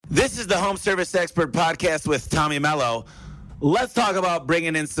This is the Home Service Expert Podcast with Tommy Mello. Let's talk about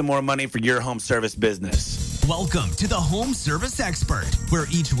bringing in some more money for your home service business. Welcome to the Home Service Expert, where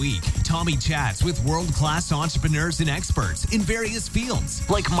each week, Tommy chats with world-class entrepreneurs and experts in various fields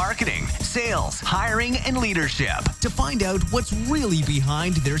like marketing, sales, hiring, and leadership to find out what's really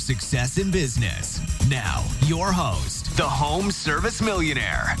behind their success in business. Now, your host, the Home Service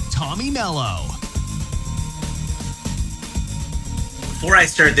Millionaire, Tommy Mello. Before I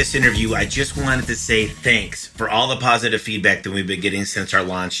start this interview, I just wanted to say thanks for all the positive feedback that we've been getting since our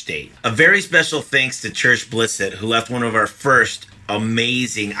launch date. A very special thanks to Church Blissett, who left one of our first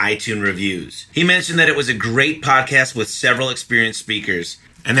amazing iTunes reviews. He mentioned that it was a great podcast with several experienced speakers,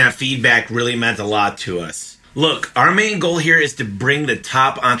 and that feedback really meant a lot to us. Look, our main goal here is to bring the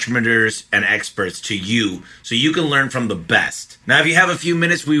top entrepreneurs and experts to you so you can learn from the best. Now, if you have a few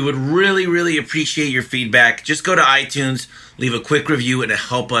minutes, we would really appreciate your feedback. Just go to iTunes, leave a quick review, and it'll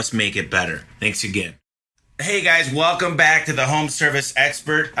help us make it better. Thanks again. Hey guys, welcome back to the Home Service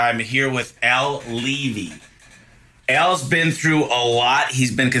Expert. I'm here with Al Levi. Al's been through a lot.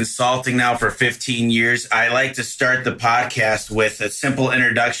 He's been consulting now for 15 years. I like to start the podcast with a simple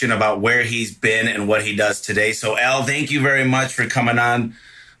introduction about where he's been and what he does today. So Al, thank you very much for coming on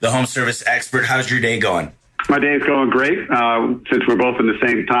the Home Service Expert. How's your day going? My day is going great. Since we're both in the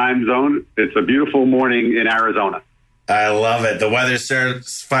same time zone, it's a beautiful morning in Arizona. I love it. The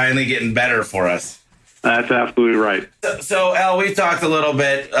weather's finally getting better for us. That's absolutely right. So, Al, we talked a little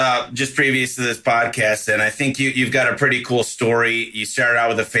bit just previous to this podcast, and I think you've got a pretty cool story. You started out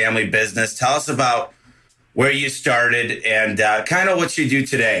with a family business. Tell us about where you started and kind of what you do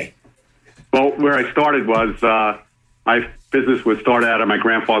today. Well, where I started was my business was started out of my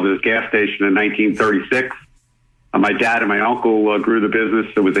grandfather's gas station in 1936. My dad and my uncle grew the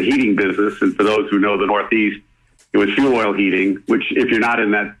business. It was a heating business, and for those who know the Northeast, it was fuel oil heating, which if you're not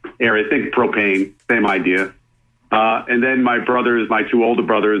in that area, think propane, same idea. And then my two older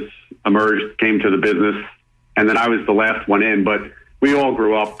brothers emerged, came to the business, and then I was the last one in. But we all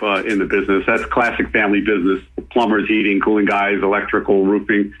grew up in the business. That's classic family business. Plumbers, heating, cooling guys, electrical,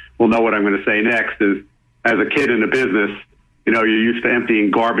 roofing. We'll know what I'm going to say next is, as a kid in the business, you know, you're used to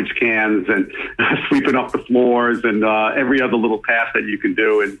emptying garbage cans and sweeping up the floors and every other little task that you can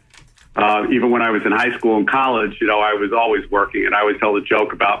do. And even when I was in high school and college, you know, I was always working, and I always tell the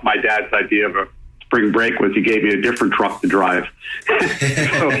joke about my dad's idea of a spring break was he gave me a different truck to drive. So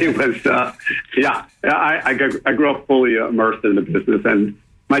it was, I grew up fully immersed in the business, and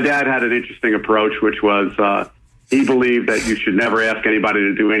my dad had an interesting approach, which was he believed that you should never ask anybody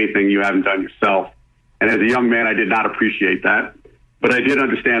to do anything you haven't done yourself. And as a young man, I did not appreciate that, but I did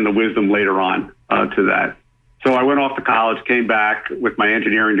understand the wisdom later on to that. So I went off to college, came back with my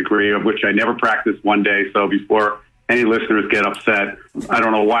engineering degree, of which I never practiced one day. So before any listeners get upset, I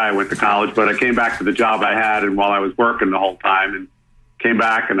don't know why I went to college, but I came back to the job I had and while I was working the whole time, and came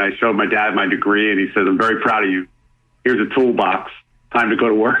back and I showed my dad my degree, and he said, "I'm very proud of you. Here's a toolbox. Time to go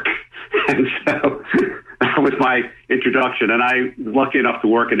to work." And so that was my introduction. And I was lucky enough to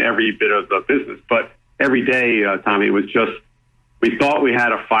work in every bit of the business. But every day, Tommy, it was just, we thought we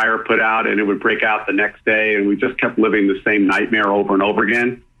had a fire put out and it would break out the next day, and we just kept living the same nightmare over and over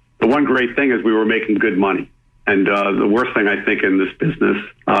again. The one great thing is we were making good money. And the worst thing I think in this business,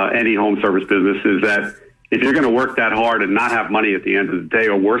 any home service business, is that if you're going to work that hard and not have money at the end of the day,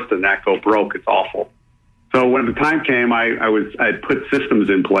 or worse than that, go broke, it's awful. So when the time came, I had put systems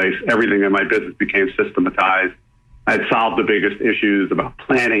in place. Everything in my business became systematized. I had solved the biggest issues about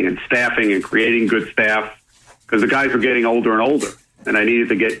planning and staffing and creating good staff, because the guys were getting older and older, and I needed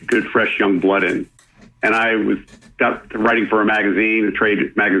to get good, fresh, young blood in. And I got writing for a magazine, a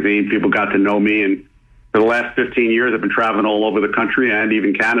trade magazine. People got to know me, and for the last 15 years, I've been traveling all over the country and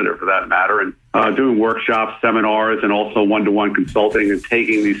even Canada, for that matter, and doing workshops, seminars, and also one-to-one consulting and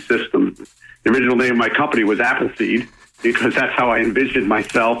taking these systems. The original name of my company was Appleseed, because that's how I envisioned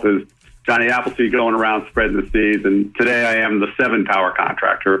myself, as Johnny Appleseed going around spreading the seeds. And today I am the 7-power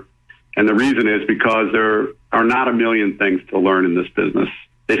contractor. And the reason is because there are not a million things to learn in this business.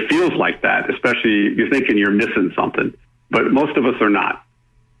 It feels like that, especially you're thinking you're missing something, but most of us are not.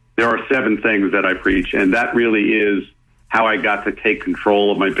 There are 7 things that I preach, and that really is how I got to take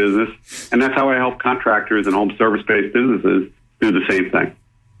control of my business. And that's how I help contractors and home service-based businesses do the same thing.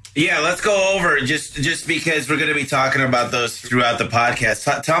 Yeah, let's go over, just because we're going to be talking about those throughout the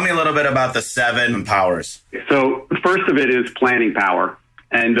podcast. Tell me a little bit about the 7 powers. So the first of it is planning power.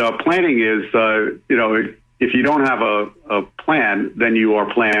 And planning is, if you don't have a plan, then you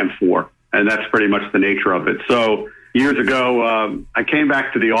are planned for. And that's pretty much the nature of it. So Years ago, I came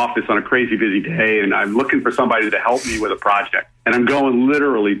back to the office on a crazy busy day, and I'm looking for somebody to help me with a project. And I'm going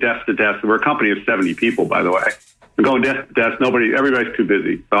literally desk to desk. We're a company of 70 people, by the way. I'm going desk to desk. Everybody's too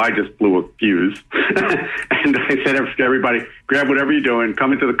busy. So I just blew a fuse. And I said to everybody, grab whatever you're doing,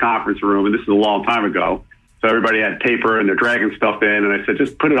 come into the conference room. And this is a long time ago. So everybody had paper and they're dragging stuff in. And I said,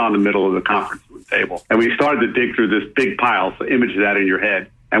 just put it on the middle of the conference room table. And we started to dig through this big pile. So image that in your head.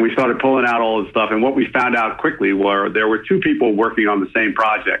 And we started pulling out all this stuff. And what we found out quickly were there were two people working on the same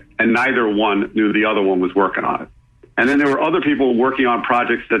project, and neither one knew the other one was working on it. And then there were other people working on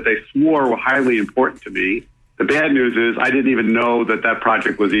projects that they swore were highly important to me. The bad news is I didn't even know that that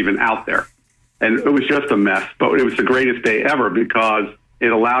project was even out there. And it was just a mess, but it was the greatest day ever because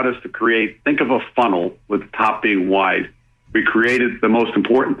it allowed us to think of a funnel with the top being wide. We created the most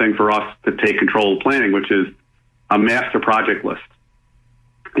important thing for us to take control of planning, which is a master project list.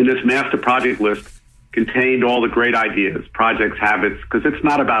 And this master project list contained all the great ideas, projects, habits, because it's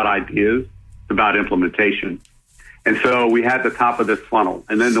not about ideas, it's about implementation. And so we had the top of this funnel.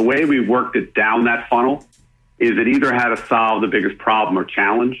 And then the way we worked it down that funnel is it either had to solve the biggest problem or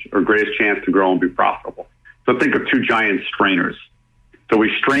challenge or greatest chance to grow and be profitable. So think of two giant strainers. So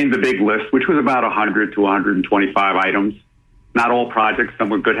we strained the big list, which was about 100 to 125 items. Not all projects, some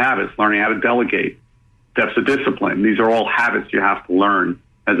were good habits, learning how to delegate, steps of discipline. These are all habits you have to learn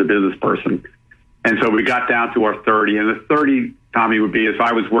as a business person. And so we got down to our 30. And the 30, Tommy, would be if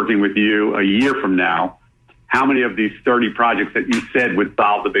I was working with you a year from now, how many of these 30 projects that you said would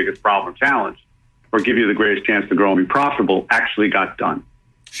solve the biggest problem or challenge or give you the greatest chance to grow and be profitable actually got done?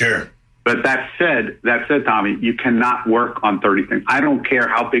 Sure. But that said, Tommy, you cannot work on 30 things. I don't care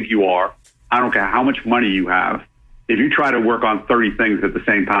how big you are. I don't care how much money you have. If you try to work on 30 things at the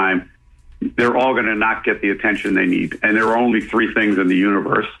same time, they're all going to not get the attention they need. And there are only three things in the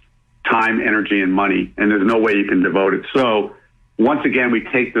universe: time, energy, and money. And there's no way you can devote it. So once again, we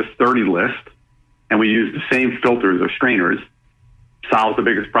take this 30 list and we use the same filters or strainers, solves the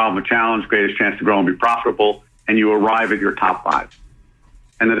biggest problem or challenge, greatest chance to grow and be profitable, and you arrive at your top five.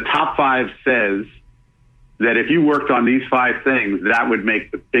 And the top five says that if you worked on these five things, that would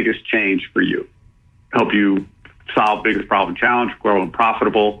make the biggest change for you, help you solve biggest problem, challenge, grow and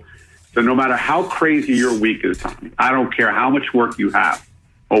profitable. So no matter how crazy your week is, Tommy, I don't care how much work you have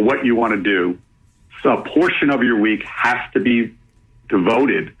or what you want to do, so a portion of your week has to be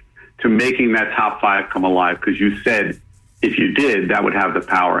devoted to making that top five come alive, because you said if you did, that would have the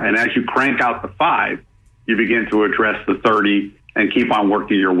power. And as you crank out the five, you begin to address the 30 and keep on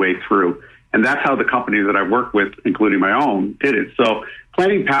working your way through. And that's how the companies that I work with, including my own, did it. So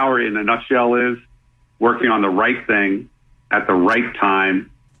planning power in a nutshell is working on the right thing at the right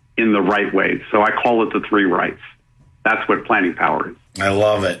time in the right way. So I call it the three rights. That's what planning power is. I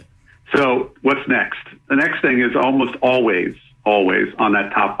love it. So what's next? The next thing is almost always on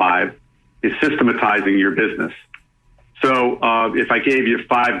that top five is systematizing your business. So if I gave you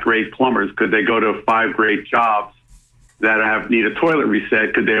 5 great plumbers, could they go to 5 great jobs that need a toilet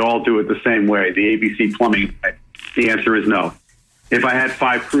reset? Could they all do it the same way, the ABC plumbing? The answer is no. If I had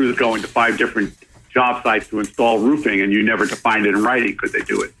 5 crews going to 5 different job sites to install roofing and you never defined it in writing, could they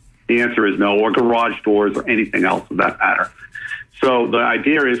do it? The answer is no, or garage doors or anything else of that matter. So the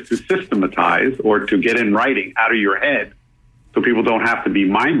idea is to systematize or to get in writing out of your head so people don't have to be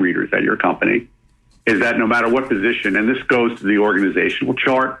mind readers at your company, is that no matter what position, and this goes to the organizational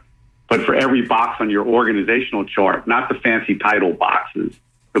chart, but for every box on your organizational chart, not the fancy title boxes,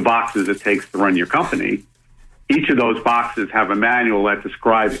 the boxes it takes to run your company, each of those boxes have a manual that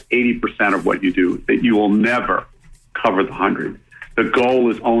describes 80% of what you do, that you will never cover the 100. The goal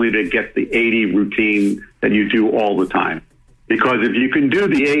is only to get the 80 routine that you do all the time. Because if you can do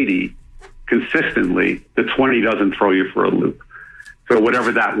the 80 consistently, the 20 doesn't throw you for a loop. So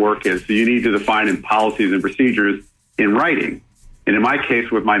whatever that work is, so you need to define in policies and procedures in writing. And in my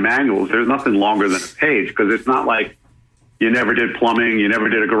case with my manuals, there's nothing longer than a page, because it's not like you never did plumbing, you never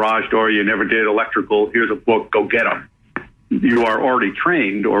did a garage door, you never did electrical, here's a book, go get them. You are already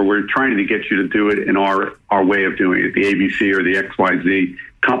trained, or we're trying to get you to do it in our way of doing it, the ABC or the XYZ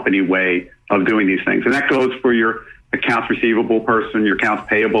company way of doing these things. And that goes for your accounts receivable person, your accounts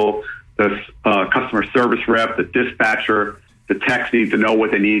payable, the customer service rep, the dispatcher. The techs need to know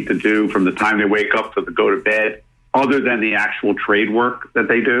what they need to do from the time they wake up to go to bed, other than the actual trade work that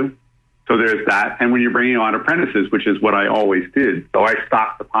they do. So there's that. And when you're bringing on apprentices, which is what I always did, so I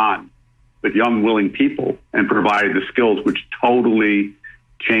stocked the pond with young, willing people and provided the skills, which totally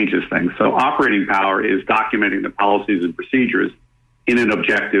changes things. So operating power is documenting the policies and procedures in an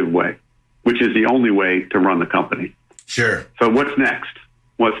objective way, which is the only way to run the company. Sure. So what's next?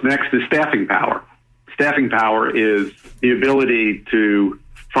 What's next is staffing power. staffing power is the ability to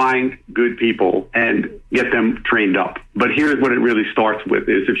find good people and get them trained up. But here's what it really starts with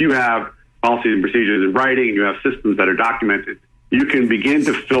is if you have policies and procedures in writing and you have systems that are documented, you can begin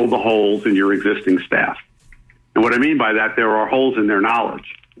to fill the holes in your existing staff. And what I mean by that, there are holes in their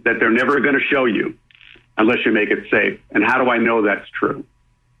knowledge that they're never going to show you unless you make it safe. And how do I know that's true?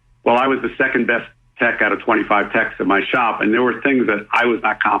 Well, I was the second best tech out of 25 techs at my shop, and there were things that I was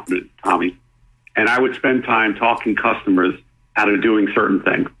not confident in, Tommy. And I would spend time talking customers out of doing certain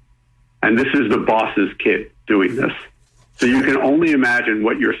things. And this is the boss's kid doing this. So you can only imagine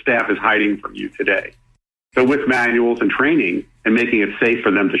what your staff is hiding from you today. So with manuals and training and making it safe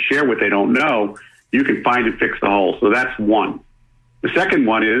for them to share what they don't know, you can find and fix the hole. So that's one. The second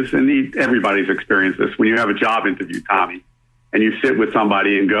one is, and everybody's experienced this, when you have a job interview, Tommy, and you sit with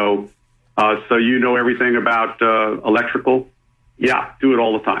somebody and go, so you know everything about electrical? Yeah, do it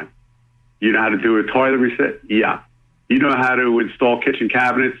all the time. You know how to do a toilet reset? Yeah. You know how to install kitchen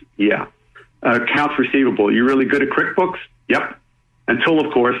cabinets? Yeah. Accounts receivable, you really good at QuickBooks? Yep. Until,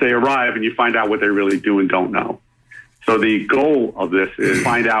 of course, they arrive and you find out what they really do and don't know. So the goal of this is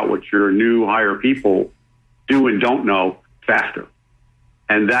find out what your new hire people do and don't know faster.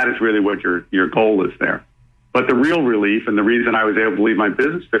 And that is really what your goal is there. But the real relief and the reason I was able to leave my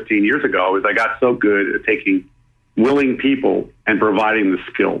business 15 years ago is I got so good at taking willing people and providing the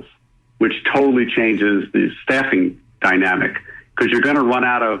skills, which totally changes the staffing dynamic because you're going to run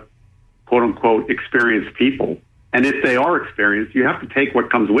out of quote unquote experienced people. And if they are experienced, you have to take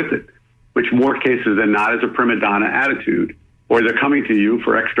what comes with it, which more cases than not is a prima donna attitude, or they're coming to you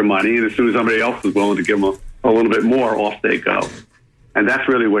for extra money. And as soon as somebody else is willing to give them a little bit more, off they go. And that's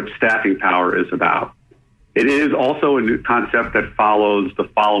really what staffing power is about. It is also a new concept that follows the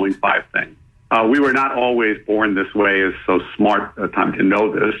following 5 things. We were not always born this way as so smart time to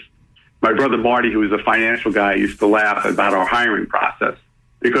know this. My brother Marty, who is a financial guy, used to laugh about our hiring process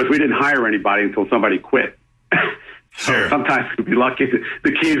because we didn't hire anybody until somebody quit. Sure. So sometimes we'd be lucky.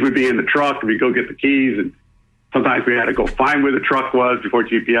 The keys would be in the truck and we'd go get the keys. And sometimes we had to go find where the truck was before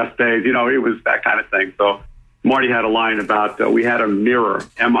GPS days. You know, it was that kind of thing. So Marty had a line about we had a mirror,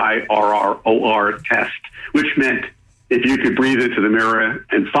 MIRROR test, which meant if you could breathe into the mirror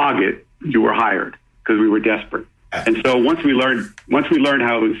and fog it, you were hired because we were desperate. And so once we learned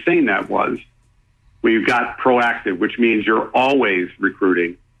how insane that was, we got proactive, which means you're always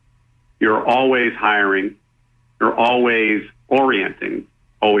recruiting, you're always hiring, you're always orienting,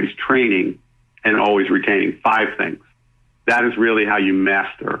 always training, and always retaining. 5 things. That is really how you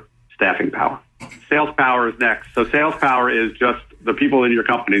master staffing power. Sales power is next. So sales power is just the people in your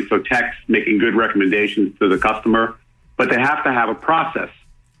company, so techs making good recommendations to the customer, but they have to have a process.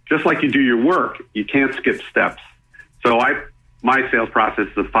 Just like you do your work, you can't skip steps. So my sales process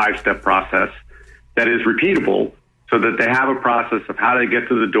is a 5-step process that is repeatable so that they have a process of how they get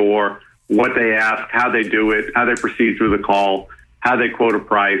to the door, what they ask, how they do it, how they proceed through the call, how they quote a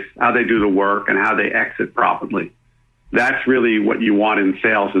price, how they do the work, and how they exit profitably. That's really what you want in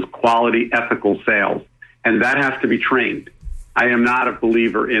sales is quality, ethical sales. And that has to be trained. I am not a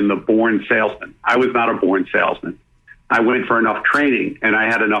believer in the born salesman. I was not a born salesman. I went for enough training and I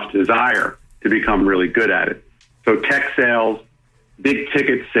had enough desire to become really good at it. So tech sales, big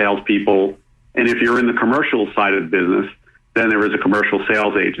ticket salespeople, and if you're in the commercial side of the business, then there is a commercial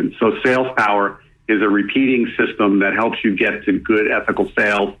sales agent. So sales power is a repeating system that helps you get to good ethical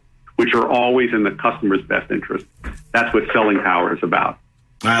sales, which are always in the customer's best interest. That's what selling power is about.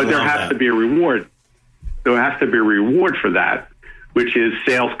 But there has to be a reward. There has to be a reward for that, which is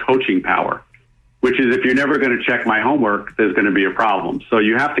sales coaching power, which is if you're never going to check my homework, there's going to be a problem. So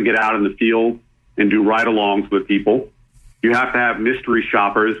you have to get out in the field and do ride-alongs with people. You have to have mystery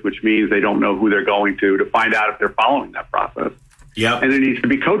shoppers, which means they don't know who they're going to find out if they're following that process. Yep. And there needs to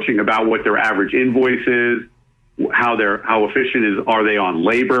be coaching about what their average invoice is, how efficient are they on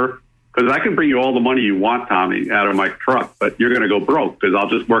labor. Because I can bring you all the money you want, Tommy, out of my truck, but you're going to go broke because I'll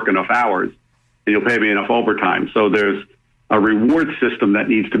just work enough hours and you'll pay me enough overtime. So there's a reward system that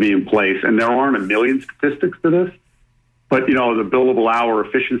needs to be in place. And there aren't a million statistics to this, but, you know, the billable hour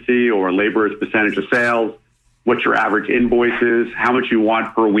efficiency or labor as percentage of sales, what your average invoice is, how much you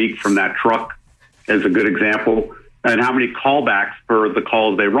want per week from that truck is a good example, and how many callbacks per the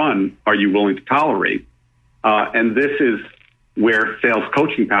calls they run are you willing to tolerate. And this is where sales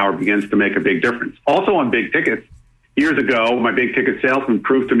coaching power begins to make a big difference. Also on big tickets, years ago, my big ticket salesman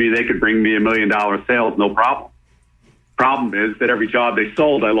proved to me they could bring me $1 million sales, no problem. Problem is that every job they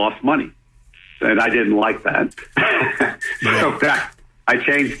sold, I lost money. And I didn't like that. So in fact, I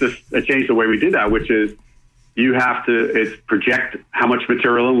changed the way we did that, which is you have to project how much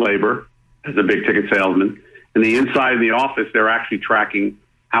material and labor as a big ticket salesman. And the inside of the office, they're actually tracking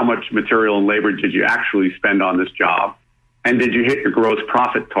how much material and labor did you actually spend on this job, and did you hit your gross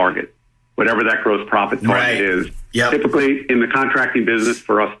profit target, whatever that gross profit target is. Yep. Typically, in the contracting business,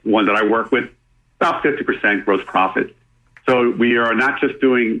 for us, the one that I work with, about 50% gross profit. So we are not just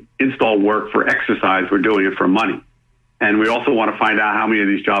doing install work for exercise, we're doing it for money. And we also want to find out how many of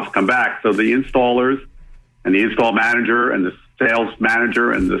these jobs come back. So the installers and the install manager and the sales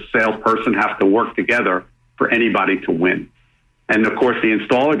manager and the salesperson have to work together for anybody to win. And of course, the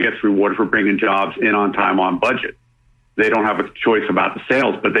installer gets rewarded for bringing jobs in on time, on budget. They don't have a choice about the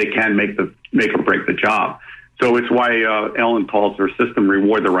sales, but they can make or break the job. So it's why Ellen calls her system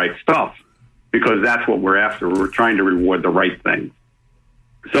reward the right stuff, because that's what we're after. We're trying to reward the right thing.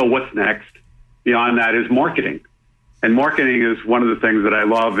 So what's next beyond that is marketing. And marketing is one of the things that I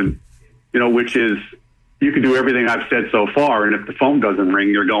love, and which is you can do everything I've said so far, and if the phone doesn't ring,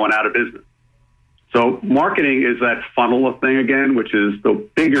 you're going out of business. So marketing is that funnel thing again, which is the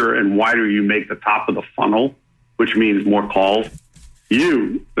bigger and wider you make the top of the funnel, which means more calls.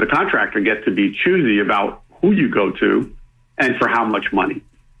 You, the contractor, get to be choosy about who you go to and for how much money.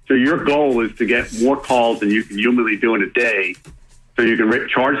 So your goal is to get more calls than you can humanly do in a day, so you can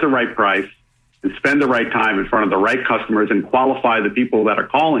charge the right price and spend the right time in front of the right customers and qualify the people that are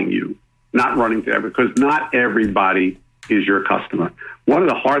calling you, not running to because not everybody is your customer. One of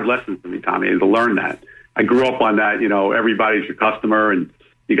the hard lessons for me, Tommy, is to learn that. I grew up on that, everybody's your customer and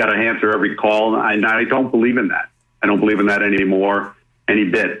you got to answer every call. And I don't believe in that. I don't believe in that anymore, any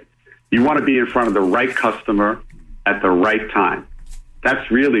bit. You want to be in front of the right customer at the right time. That's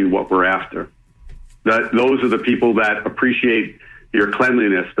really what we're after. Those are the people that appreciate your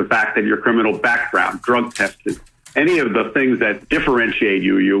cleanliness, the fact that your criminal background, drug tested, any of the things that differentiate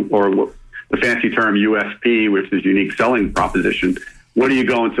you or the fancy term USP, which is unique selling proposition. What are you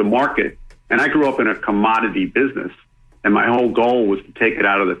going to market? And I grew up in a commodity business, and my whole goal was to take it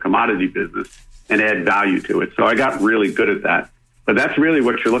out of the commodity business and add value to it. So I got really good at that. But that's really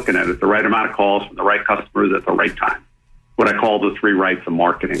what you're looking at, is the right amount of calls from the right customers at the right time, what I call the 3 rights of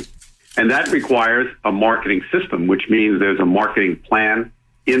marketing. And that requires a marketing system, which means there's a marketing plan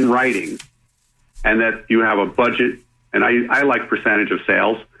in writing and that you have a budget. And I like percentage of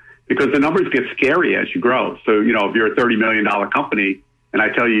sales because the numbers get scary as you grow. So, if you're a $30 million company and I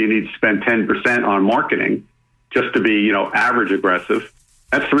tell you need to spend 10% on marketing just to be, average aggressive,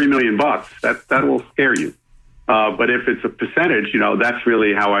 that's $3 million. That will scare you. But if it's a percentage, that's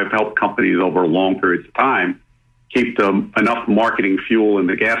really how I've helped companies over long periods of time keep enough marketing fuel in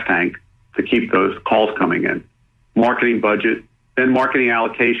the gas tank to keep those calls coming in. Marketing budget, then marketing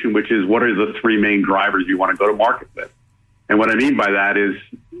allocation, which is what are the 3 main drivers you want to go to market with. And what I mean by that is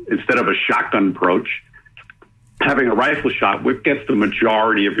instead of a shotgun approach, having a rifle shot, which gets the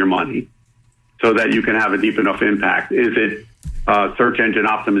majority of your money so that you can have a deep enough impact. Is it search engine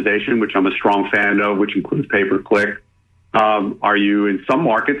optimization, which I'm a strong fan of, which includes pay-per-click? Are you in some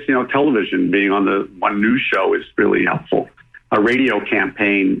markets, television being on the one news show is really helpful. A radio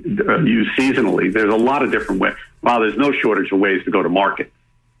campaign used seasonally. There's a lot of different ways. Well, there's no shortage of ways to go to market,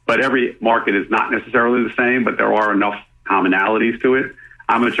 but every market is not necessarily the same, but there are enough commonalities to it.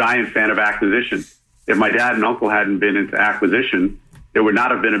 I'm a giant fan of acquisition. If my dad and uncle hadn't been into acquisition, there would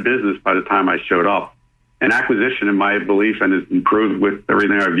not have been a business by the time I showed up. And acquisition, in my belief, and has improved with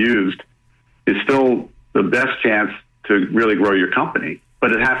everything I've used, is still the best chance to really grow your company,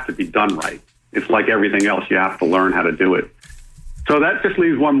 but it has to be done right. It's like everything else. You have to learn how to do it. So that just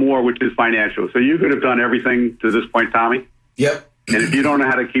leaves one more, which is financial. So you could have done everything to this point, Tommy. Yep. And if you don't know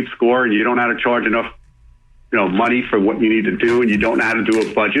how to keep score and you don't know how to charge enough, money for what you need to do, and you don't know how to do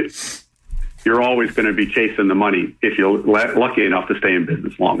a budget, you're always going to be chasing the money if you're lucky enough to stay in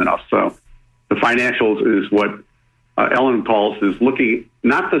business long enough. So the financials is what Ellen calls is looking,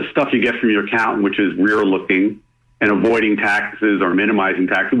 not the stuff you get from your accountant, which is rear looking and avoiding taxes or minimizing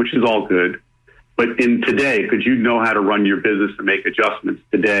taxes, which is all good. But in today, could you know how to run your business and make adjustments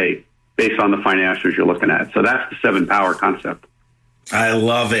today based on the financials you're looking at? So that's the 7 power concept. I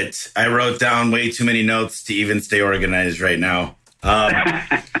love it. I wrote down way too many notes to even stay organized right now.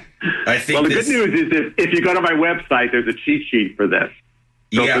 I think well, the good news is if you go to my website, there's a cheat sheet for this.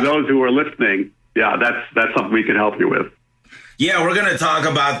 So for those who are listening, that's something we can help you with. Yeah, we're going to talk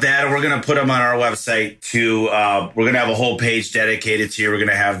about that. We're going to put them on our website too. We're going to have a whole page dedicated to you. We're going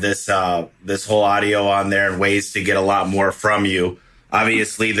to have this whole audio on there and ways to get a lot more from you.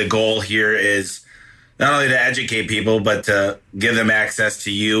 Obviously, the goal here is not only to educate people, but to give them access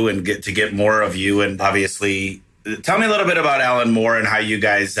to you and get more of you. And obviously, tell me a little bit about Ellen Moore and how you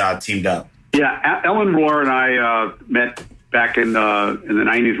guys teamed up. Yeah, Ellen Moore and I met back in the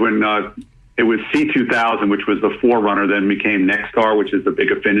 90s when it was C2000, which was the forerunner, then became Nexstar, which is the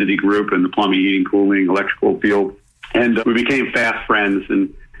big affinity group in the plumbing, heating, cooling, electrical field. And we became fast friends.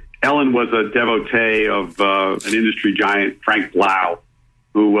 And Ellen was a devotee of an industry giant, Frank Blau,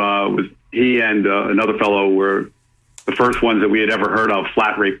 who he and another fellow were the first ones that we had ever heard of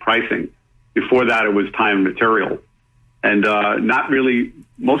flat rate pricing. Before that, it was time and material. And not really,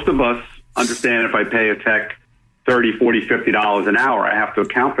 most of us understand if I pay a tech $30, $40, $50 an hour, I have to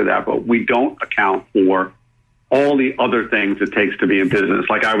account for that. But we don't account for all the other things it takes to be in business.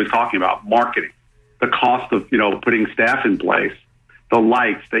 Like I was talking about, marketing, the cost of, putting staff in place, the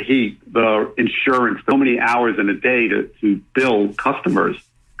lights, the heat, the insurance, so many hours in a day to bill customers,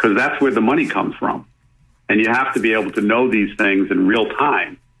 because that's where the money comes from. And you have to be able to know these things in real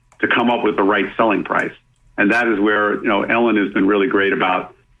time to come up with the right selling price. And that is where, Ellen has been really great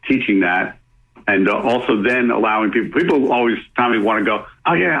about teaching that. And also then allowing people always, Tommy, want to go,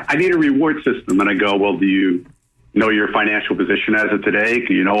 oh yeah, I need a reward system. And I go, well, do you know your financial position as of today?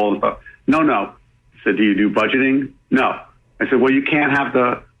 Do you know all the stuff? No. I said, do you do budgeting? No. I said, well, you can't have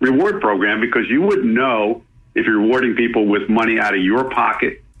the reward program because you wouldn't know if you're rewarding people with money out of your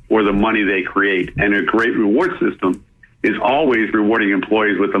pocket or the money they create. And a great reward system is always rewarding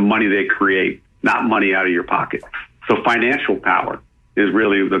employees with the money they create, not money out of your pocket. So financial power is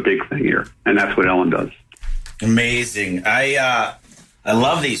really the big thing here. And that's what Ellen does. Amazing. I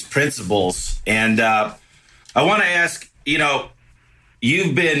love these principles. And I want to ask,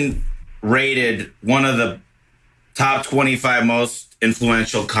 you've been rated one of the top 25 most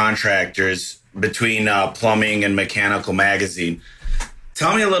influential contractors between Plumbing and Mechanical Magazine.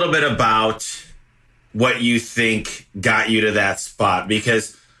 Tell me a little bit about what you think got you to that spot,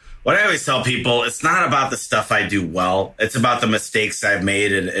 because what I always tell people, it's not about the stuff I do well. It's about the mistakes I've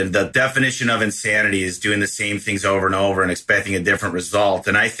made. And the definition of insanity is doing the same things over and over and expecting a different result.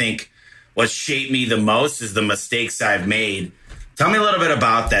 And I think what shaped me the most is the mistakes I've made. Tell me a little bit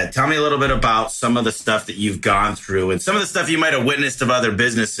about that. Tell me a little bit about some of the stuff that you've gone through and some of the stuff you might have witnessed of other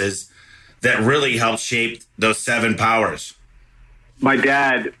businesses that really helped shape those 7 powers. My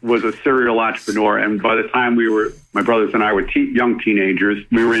dad was a serial entrepreneur, and by the time my brothers and I were young teenagers,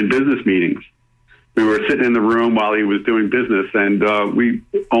 we were in business meetings. We were sitting in the room while he was doing business, and we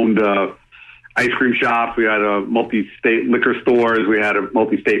owned ice cream shops. We had a multi-state liquor stores. We had a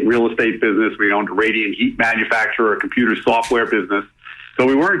multi-state real estate business. We owned a radiant heat manufacturer, a computer software business. So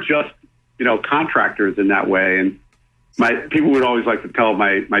we weren't just, contractors in that way. And people would always like to tell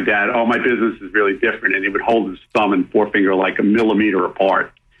my dad, oh, my business is really different. And he would hold his thumb and forefinger like a millimeter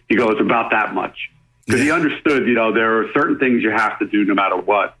apart. He goes, about that much. Because he understood, there are certain things you have to do no matter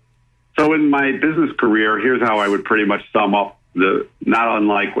what. So in my business career, here's how I would pretty much sum up not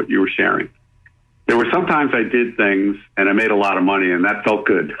unlike what you were sharing. There were sometimes I did things and I made a lot of money, and that felt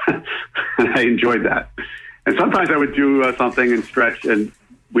good. I enjoyed that. And sometimes I would do something and stretch and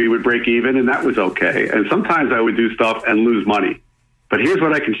we would break even, and that was okay. And sometimes I would do stuff and lose money. But here's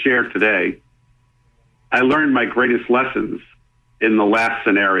what I can share today. I learned my greatest lessons in the last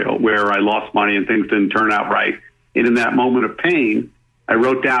scenario where I lost money and things didn't turn out right. And in that moment of pain, I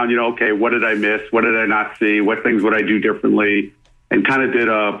wrote down, okay, what did I miss? What did I not see? What things would I do differently? And kind of did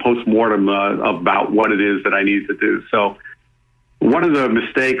a post-mortem about what it is that I need to do. So one of the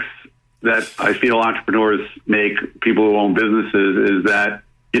mistakes that I feel entrepreneurs make, people who own businesses, is that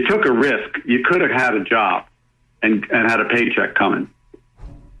you took a risk. You could have had a job and had a paycheck coming.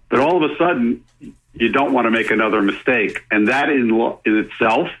 But all of a sudden, you don't want to make another mistake. And that in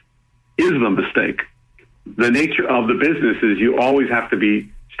itself is the mistake. The nature of the business is you always have to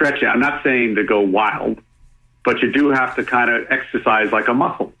be stretching. I'm not saying to go wild, but you do have to kind of exercise like a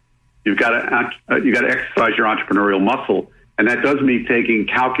muscle. You've got to exercise your entrepreneurial muscle. And that does mean taking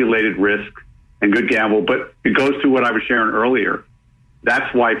calculated risk and good gamble. But it goes to what I was sharing earlier.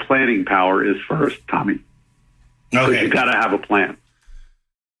 That's why planning power is first, Tommy. Okay. You got to have a plan.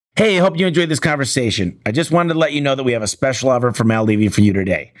 Hey, I hope you enjoyed this conversation. I just wanted to let you know that we have a special offer from Al Levi for you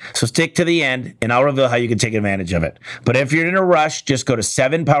today. So stick to the end, and I'll reveal how you can take advantage of it. But if you're in a rush, just go to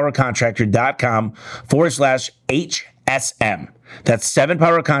 7powercontractor.com/HSM. That's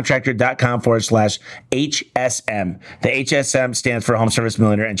 7powercontractor.com/HSM. The HSM stands for Home Service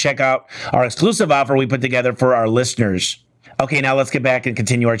Millionaire. And check out our exclusive offer we put together for our listeners. Okay, now let's get back and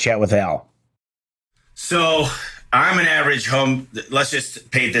continue our chat with Al. So I'm an average home. Let's just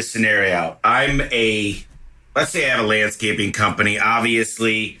paint this scenario out. Let's say I have a landscaping company.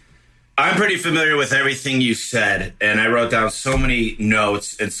 Obviously, I'm pretty familiar with everything you said, and I wrote down so many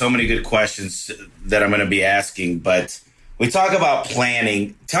notes and so many good questions that I'm going to be asking. But we talk about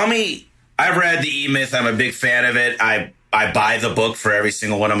planning. Tell me, I've read the E-Myth. I'm a big fan of it. I I buy the book for every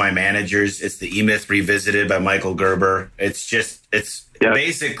single one of my managers. It's the E-Myth Revisited by Michael Gerber. It's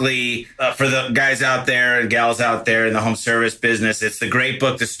basically for the guys out there and gals out there in the home service business, it's the great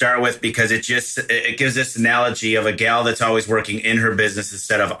book to start with because it gives this analogy of a gal that's always working in her business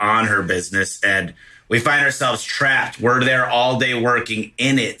instead of on her business. And we find ourselves trapped. We're there all day working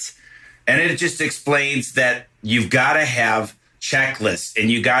in it. And it just explains that you've got to have checklists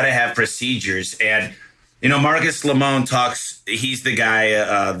and you got to have procedures. And, Marcus Lemon talks, he's the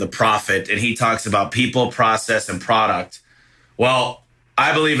guy, the prophet, and he talks about people, process, and product. Well,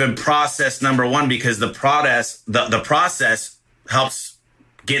 I believe in process number one because the process helps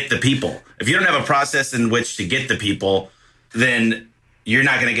get the people. If you don't have a process in which to get the people, then you're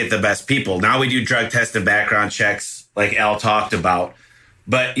not going to get the best people. Now we do drug test and background checks like Al talked about.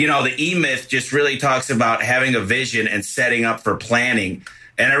 But, the E-Myth just really talks about having a vision and setting up for planning.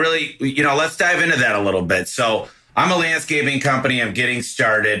 And I really, let's dive into that a little bit. So I'm a landscaping company. I'm getting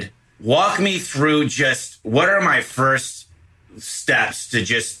started. Walk me through just what are my first steps to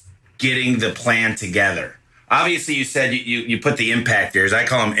just getting the plan together. Obviously, you said you put the impact areas. I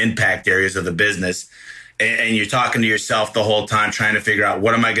call them impact areas of the business. And you're talking to yourself the whole time, trying to figure out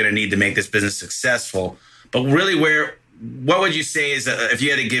what am I going to need to make this business successful. But really, what would you say is if you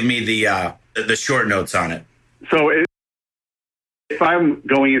had to give me the short notes on it? So if I'm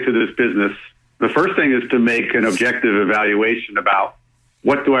going into this business, the first thing is to make an objective evaluation about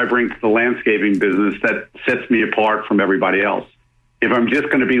what do I bring to the landscaping business that sets me apart from everybody else. If I'm just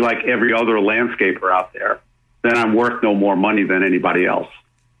going to be like every other landscaper out there, then I'm worth no more money than anybody else.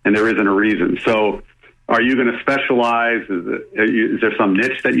 And there isn't a reason. So are you going to specialize? Is there some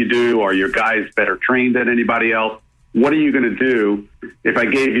niche that you do? Are your guys better trained than anybody else? What are you going to do if I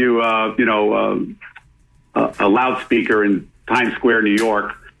gave you, a loudspeaker in Times Square, New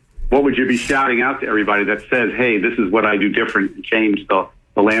York? What would you be shouting out to everybody that says, hey, this is what I do different and change the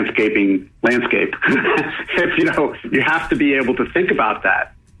landscape? You have to be able to think about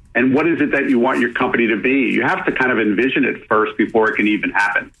that. And what is it that you want your company to be? You have to kind of envision it first before it can even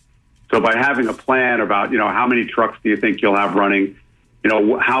happen. So by having a plan about, how many trucks do you think you'll have running?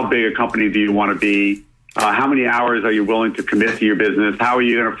 How big a company do you want to be? How many hours are you willing to commit to your business? How are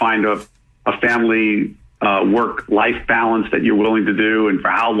you going to find a family work-life balance that you're willing to do and for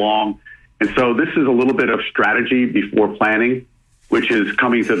how long? And so this is a little bit of strategy before planning, which is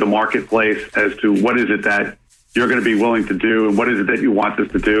coming to the marketplace as to what is it that you're going to be willing to do and what is it that you want this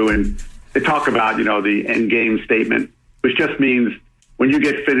to do. And they talk about, the end game statement, which just means when you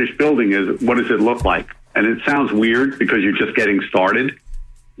get finished building, what does it look like? And it sounds weird because you're just getting started.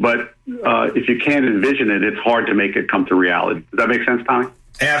 But if you can't envision it, it's hard to make it come to reality. Does that make sense, Tommy?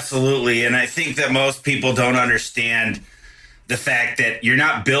 Absolutely. And I think that most people don't understand the fact that you're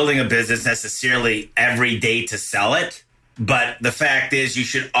not building a business necessarily every day to sell it. But the fact is you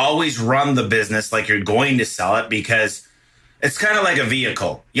should always run the business like you're going to sell it because it's kind of like a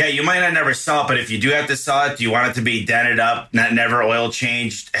vehicle. Yeah, you might not never sell it, but if you do have to sell it, do you want it to be dented up, never oil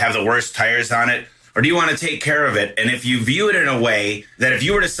changed, have the worst tires on it? Or do you want to take care of it? And if you view it in a way that if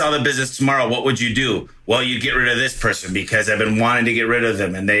you were to sell the business tomorrow, what would you do? Well, you'd get rid of this person because I've been wanting to get rid of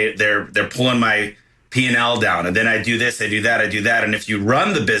them and they're pulling my P&L down. And then I do this, I do that, I do that. And if you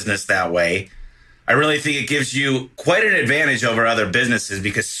run the business that way, I really think it gives you quite an advantage over other businesses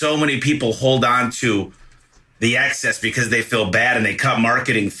because so many people hold on to the excess because they feel bad and they cut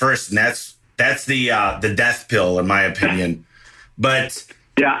marketing first. And that's the death pill, in my opinion. But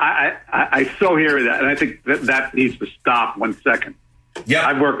yeah, I so hear that, and I think that needs to stop 1 second. Yeah,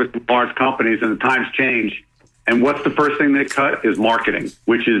 I've worked with some large companies, and the times change. And what's the first thing they cut is marketing,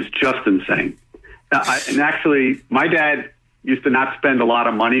 which is just insane. And actually, my dad used to not spend a lot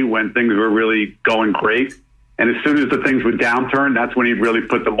of money when things were really going great. And as soon as the things would downturn, that's when he'd really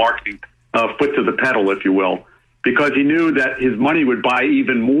put the marketing foot to the pedal, if you will, because he knew that his money would buy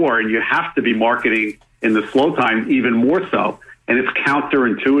even more, and you have to be marketing in the slow times even more so. And it's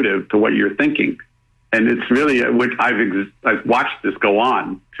counterintuitive to what you're thinking. And it's really, which I've watched this go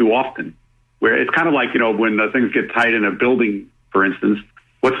on too often, where it's kind of like, when things get tight in a building, for instance,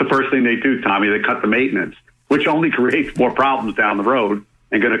 what's the first thing they do, Tommy? They cut the maintenance, which only creates more problems down the road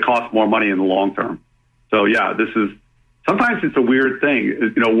and going to cost more money in the long term. So, yeah, sometimes it's a weird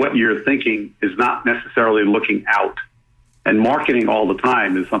thing. What you're thinking is not necessarily looking out. And marketing all the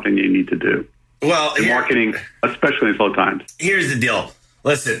time is something you need to do. Well, marketing, especially in slow times. Here's the deal.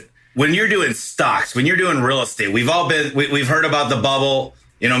 Listen, when you're doing stocks, when you're doing real estate, we've heard about the bubble.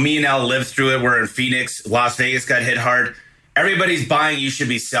 Me and Al lived through it. We're in Phoenix. Las Vegas got hit hard. Everybody's buying, you should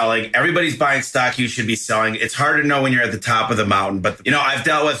be selling. Everybody's buying stock, you should be selling. It's hard to know when you're at the top of the mountain. But, I've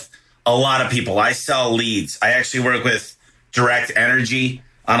dealt with a lot of people. I sell leads. I actually work with direct energy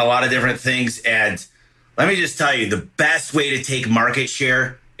on a lot of different things. And let me just tell you, the best way to take market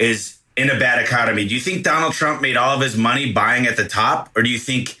share is in a bad economy. Do you think Donald Trump made all of his money buying at the top, or do you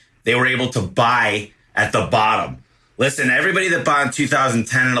think they were able to buy at the bottom? Listen, everybody that bought in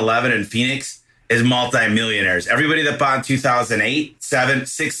 2010 and 11 in Phoenix is multimillionaires. Everybody that bought in 2008,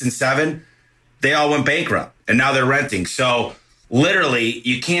 6 and 7, they all went bankrupt, and now they're renting. So literally,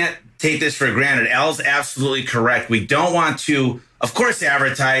 you can't take this for granted. Al's absolutely correct. We don't want to, of course,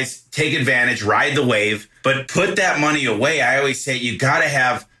 advertise, take advantage, ride the wave, but put that money away. I always say you got to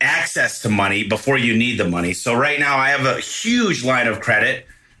have access to money before you need the money. So right now I have a huge line of credit,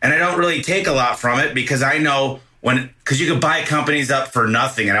 and I don't really take a lot from it because I know because you could buy companies up for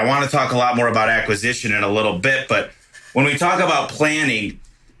nothing. And I want to talk a lot more about acquisition in a little bit. But when we talk about planning,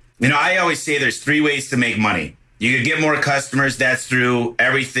 I always say there's 3 ways to make money. You could get more customers. That's through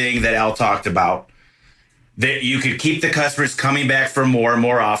everything that Al talked about. That you could keep the customers coming back for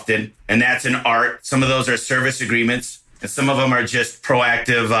more often. And that's an art. Some of those are service agreements. And some of them are just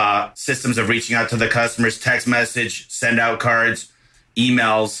proactive systems of reaching out to the customers, text message, send out cards,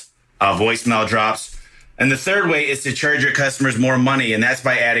 emails, voicemail drops. And the third way is to charge your customers more money, and that's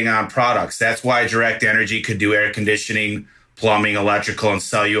by adding on products. That's why Direct Energy could do air conditioning, plumbing, electrical, and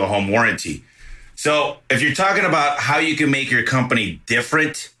sell you a home warranty. So if you're talking about how you can make your company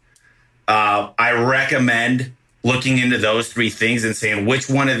different, I recommend looking into those 3 things and saying, which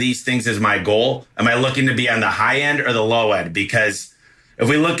one of these things is my goal? Am I looking to be on the high end or the low end? Because if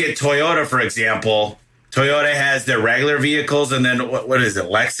we look at Toyota, for example, Toyota has their regular vehicles, and then what is it?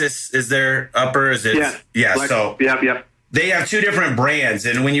 Lexus is their upper? Is it? Yeah. Lex, so yep. They have 2 different brands.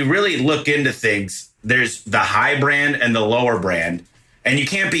 And when you really look into things, there's the high brand and the lower brand, and you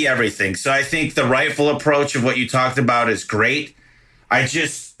can't be everything. So I think the rifle approach of what you talked about is great.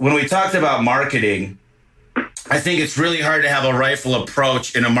 When we talked about marketing, I think it's really hard to have a rifle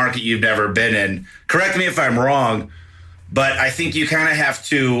approach in a market you've never been in. Correct me if I'm wrong, but I think you kind of have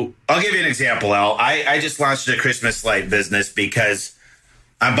to. I'll give you an example, Al. I just launched a Christmas light business because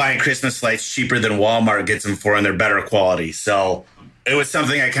I'm buying Christmas lights cheaper than Walmart gets them for, and they're better quality. So it was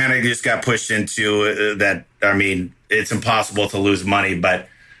something I kind of just got pushed into it's impossible to lose money, but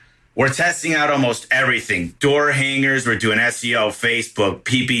we're testing out almost everything. Door hangers, we're doing SEO, Facebook,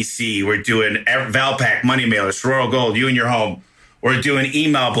 PPC, we're doing Valpak, money mailers, Royal Gold, you and your home. We're doing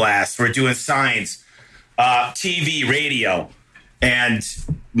email blasts, we're doing signs, TV, radio. And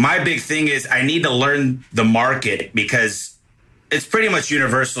my big thing is I need to learn the market because it's pretty much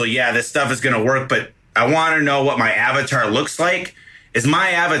universal. Yeah, this stuff is going to work, but I want to know what my avatar looks like. Is my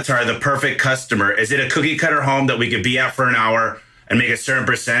avatar the perfect customer? Is it a cookie cutter home that we could be at for an hour and make a certain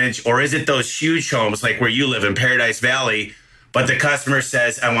percentage? Or is it those huge homes like where you live in Paradise Valley, but the customer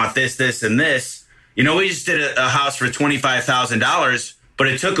says, I want this, this, and this? We just did a house for $25,000, but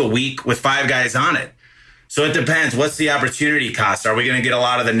it took a week with 5 guys on it. So it depends. What's the opportunity cost? Are we going to get a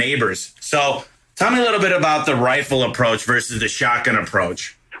lot of the neighbors? So tell me a little bit about the rifle approach versus the shotgun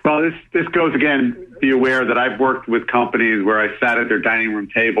approach. Well, this goes again. Be aware that I've worked with companies where I sat at their dining room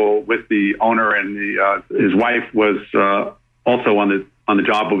table with the owner, and his wife was also on the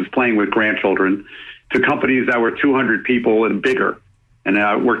job, but was playing with grandchildren, to companies that were 200 people and bigger. And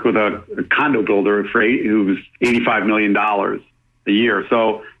I worked with a condo builder who was $85 million a year.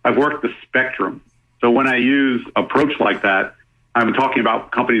 So I've worked the spectrum. So when I use approach like that, I'm talking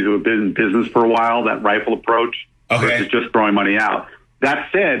about companies who have been in business for a while, that rifle approach, versus just throwing money out. That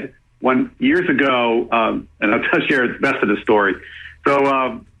said, years ago, and I'll share the best of the story.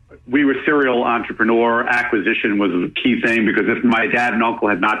 So we were serial entrepreneur. Acquisition was a key thing because if my dad and uncle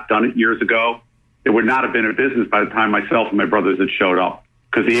had not done it years ago, it would not have been a business by the time myself and my brothers had showed up,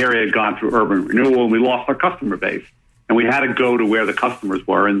 because the area had gone through urban renewal and we lost our customer base. And we had to go to where the customers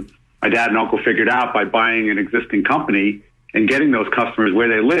were. And my dad and uncle figured out by buying an existing company and getting those customers where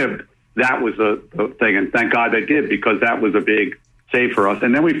they lived, that was the thing. And thank God they did, because that was a big save for us.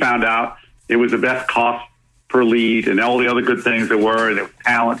 And then we found out it was the best cost per lead and all the other good things there were, and it was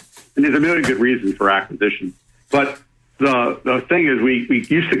talent. And there's a million good reasons for acquisition. But the thing is, we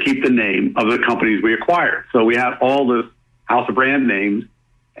used to keep the name of the companies we acquired. So we had all this house of brand names.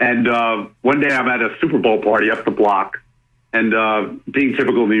 And one day I'm at a Super Bowl party up the block, and being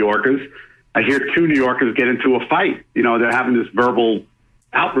typical New Yorkers, I hear 2 New Yorkers get into a fight. They're having this verbal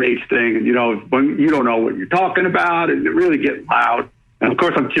outrage thing, and when you don't know what you're talking about, and it really gets loud. And of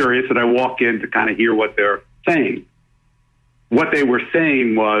course I'm curious, and I walk in to kind of hear what they're saying. What they were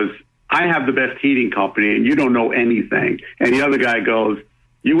saying was, I have the best heating company and you don't know anything. And the other guy goes,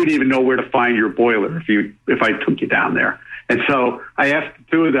 you wouldn't even know where to find your boiler if I took you down there. And so I asked the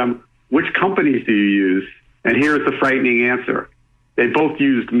 2 of them, which companies do you use? And here's the frightening answer. They both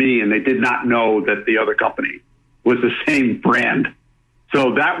used me, and they did not know that the other company was the same brand.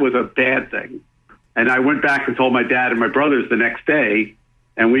 So that was a bad thing. And I went back and told my dad and my brothers the next day,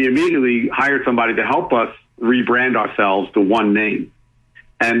 and we immediately hired somebody to help us rebrand ourselves to one name.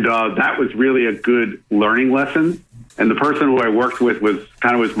 And that was really a good learning lesson. And the person who I worked with was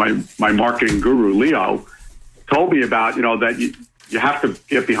my marketing guru, Leo, told me about, that you have to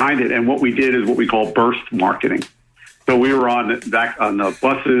get behind it. And what we did is what we call burst marketing. So we were on the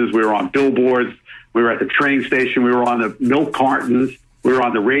buses, we were on billboards, we were at the train station, we were on the milk cartons, we were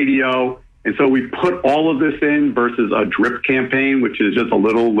on the radio. And so we put all of this in versus a drip campaign, which is just a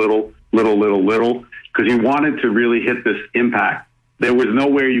little, because you wanted to really hit this impact. There was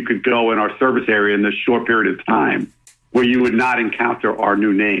nowhere you could go in our service area in this short period of time where you would not encounter our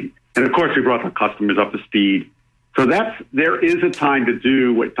new name. And of course, we brought the customers up to speed. So there is a time to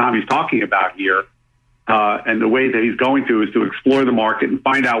do what Tommy's talking about here. And the way that he's going to is to explore the market and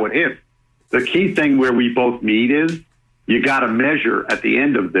find out what hits. The key thing where we both meet is you got to measure at the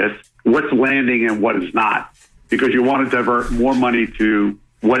end of this what's landing and what is not, because you want to divert more money to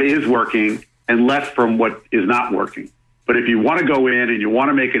what is working and less from what is not working. But if you want to go in and you want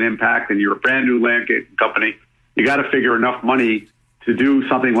to make an impact and you're a brand new landscape company, you got to figure enough money to do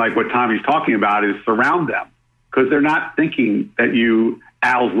something like what Tommy's talking about, is surround them, because they're not thinking that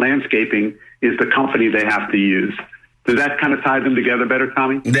Al's Landscaping is the company they have to use. Does that kind of tie them together better,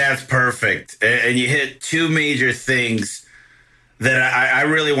 Tommy? That's perfect. And you hit two major things that I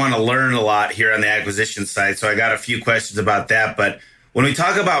really want to learn a lot here on the acquisition side. So I got a few questions about that. But when we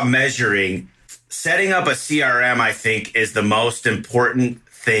talk about measuring, setting up a CRM, I think, is the most important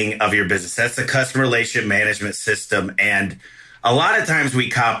thing of your business. That's the customer relationship management system. And a lot of times we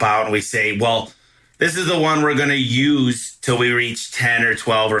cop out and we say, well, this is the one we're going to use till we reach 10 or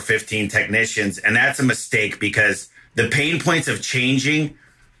 12 or 15 technicians. And that's a mistake, because the pain points of changing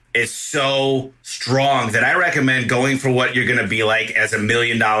is so strong that I recommend going for what you're going to be like as $1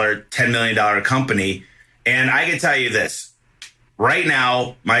 million, $10 million company. And I can tell you this, right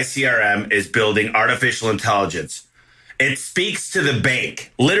now, my CRM is building artificial intelligence. It speaks to the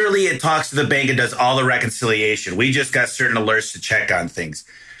bank. Literally, it talks to the bank and does all the reconciliation. We just got certain alerts to check on things.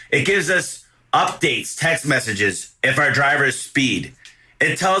 It gives us updates, text messages, if our driver's speed.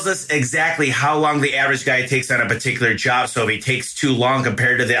 It tells us exactly how long the average guy takes on a particular job. So if he takes too long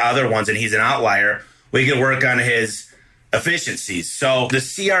compared to the other ones and he's an outlier, we can work on his efficiencies. So the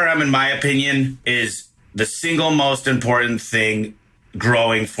CRM, in my opinion, is the single most important thing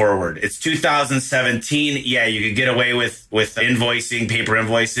growing forward. It's 2017. Yeah, you could get away with invoicing, paper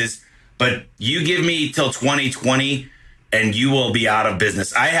invoices, but you give me till 2020 and you will be out of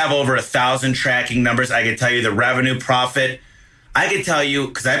business. I have over 1,000 tracking numbers. I can tell you the revenue, profit. I can tell you,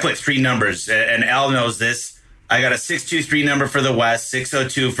 because I put 3 numbers, and Al knows this. I got a 623 number for the West,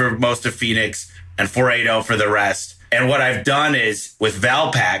 602 for most of Phoenix, and 480 for the rest. And what I've done is, with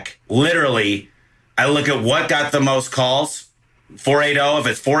Valpak, literally, I look at what got the most calls, 480. If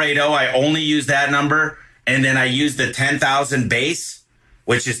it's 480, I only use that number. And then I use the 10,000 base,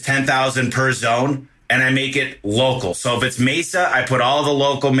 which is 10,000 per zone, and I make it local. So if it's Mesa, I put all the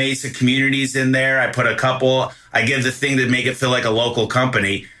local Mesa communities in there. I put a couple, I give the thing to make it feel like a local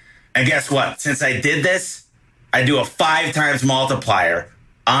company. And guess what? Since I did this, I do a 5 times multiplier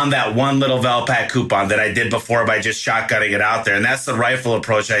on that one little Valpak coupon that I did before by just shotgunning it out there. And that's the rifle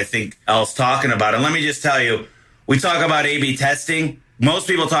approach I think Al's talking about. And let me just tell you, we talk about A/B testing. Most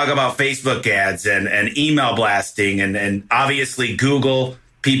people talk about Facebook ads and email blasting and obviously Google,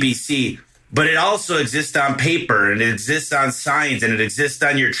 PPC. But it also exists on paper, and it exists on signs, and it exists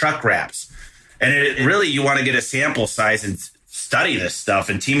on your truck wraps. And really, you want to get a sample size and study this stuff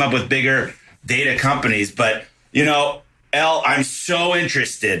and team up with bigger data companies. But, Al, I'm so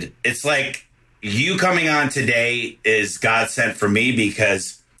interested. It's like you coming on today is God sent for me,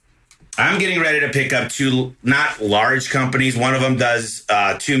 because I'm getting ready to pick up 2 not large companies. One of them does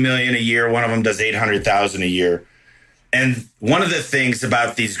 $2 million a year. One of them does $800,000 a year. And one of the things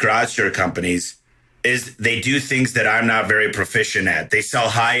about these garage door companies is they do things that I'm not very proficient at. They sell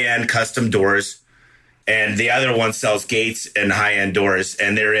high-end custom doors, and the other one sells gates and high-end doors.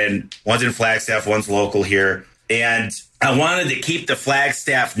 And one's in Flagstaff, one's local here. And I wanted to keep the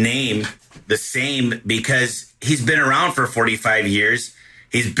Flagstaff name the same because he's been around for 45 years.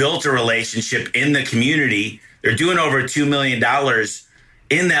 He's built a relationship in the community. They're doing over $2 million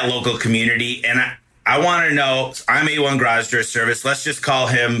in that local community. And I want to know, I'm A1 Garage Door Service. Let's just call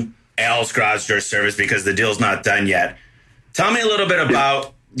him Al's Garage Door Service because the deal's not done yet. Tell me a little bit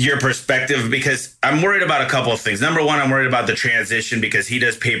about your perspective, because I'm worried about a couple of things. Number one, I'm worried about the transition because he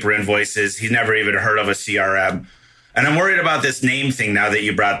does paper invoices. He's never even heard of a CRM. And I'm worried about this name thing now that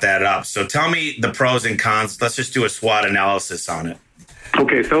you brought that up. So tell me the pros and cons. Let's just do a SWOT analysis on it.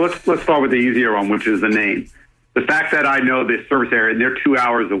 Okay, so let's start with the easier one, which is the name. The fact that I know this service area and they're 2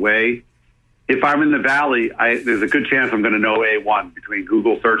 hours away, if I'm in the Valley, there's a good chance I'm going to know A1 between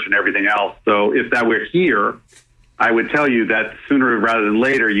Google search and everything else. So if that were here, I would tell you that sooner rather than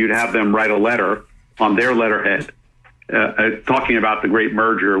later, you'd have them write a letter on their letterhead talking about the great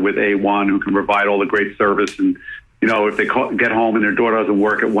merger with A1, who can provide all the great service. And, if they get home and their door doesn't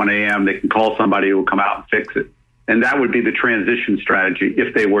work at 1 a.m., they can call somebody who will come out and fix it. And that would be the transition strategy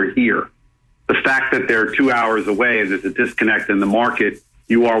if they were here. The fact that they're 2 hours away and there's a disconnect in the market,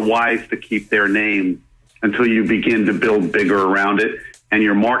 you are wise to keep their name until you begin to build bigger around it. And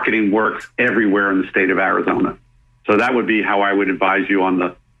your marketing works everywhere in the state of Arizona. So that would be how I would advise you on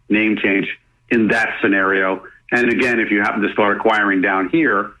the name change in that scenario. And again, if you happen to start acquiring down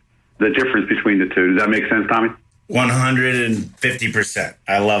here, the difference between the two. Does that make sense, Tommy? 150%.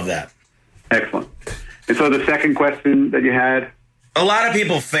 I love that. Excellent. And so the second question that you had? A lot of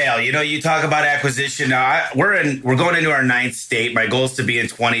people fail. You talk about acquisition. Now, we're going into our 9th state. My goal is to be in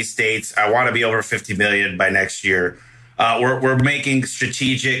 20 states. I want to be over 50 million by next year. We're making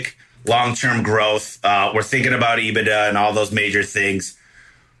strategic long-term growth. We're thinking about EBITDA and all those major things.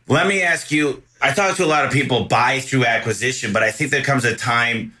 Let me ask you, I talk to a lot of people buy through acquisition, but I think there comes a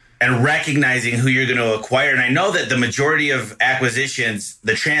time and recognizing who you're going to acquire. And I know that the majority of acquisitions,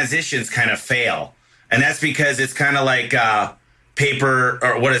 the transitions kind of fail. And that's because it's kind of like paper,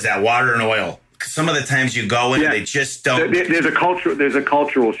 or what is that, water and oil. Some of the times you go in and they just don't. There's a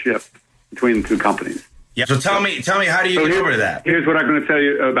cultural shift between the two companies. Yeah. So tell me, how do you get over that? Here's what I'm going to tell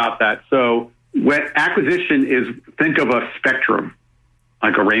you about that. So when acquisition is, think of a spectrum,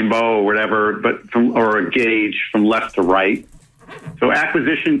 like a rainbow or whatever, or a gauge from left to right. So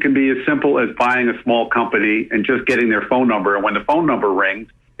acquisition can be as simple as buying a small company and just getting their phone number. And when the phone number rings,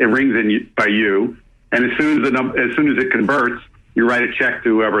 it rings by you. And as soon as it converts, you write a check to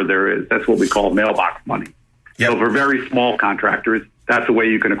whoever there is. That's what we call mailbox money. Yep. So for very small contractors, that's the way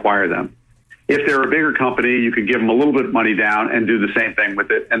you can acquire them. If they're a bigger company, you can give them a little bit of money down and do the same thing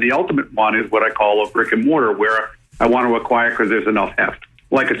with it. And the ultimate one is what I call a brick and mortar, where I want to acquire because there's enough heft,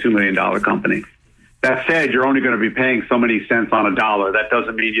 like a $2 million company. That said, you're only going to be paying so many cents on a dollar. That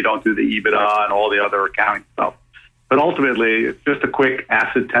doesn't mean you don't do the EBITDA and all the other accounting stuff. But ultimately, it's just a quick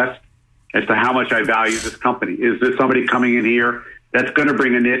acid test as to how much I value this company. Is there somebody coming in here that's going to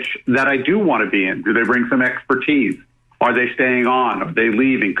bring a niche that I do want to be in? Do they bring some expertise? Are they staying on? Are they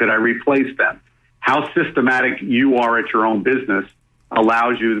leaving? Could I replace them? How systematic you are at your own business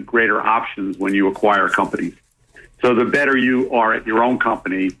allows you greater options when you acquire companies. So the better you are at your own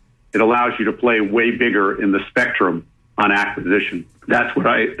company, it allows you to play way bigger in the spectrum on acquisition. That's what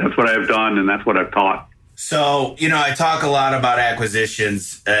I have done, and that's what I've taught. So, I talk a lot about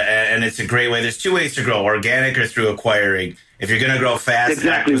acquisitions, and it's a great way. There's two ways to grow, organic or through acquiring. If you're going to grow fast,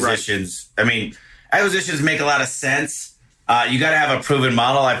 exactly acquisitions, right. Acquisitions make a lot of sense. You got to have a proven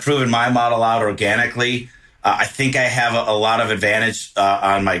model. I've proven my model out organically. I think I have a lot of advantage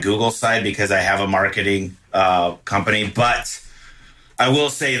on my Google side because I have a marketing company. But I will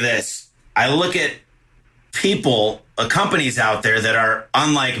say this. I look at people, companies out there that are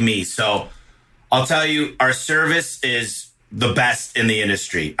unlike me. So I'll tell you, our service is the best in the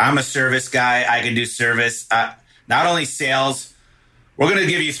industry. I'm a service guy. I can do service. Not only sales. We're going to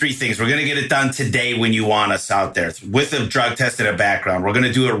give you three things. We're going to get it done today when you want us out there with a drug test and a background. We're going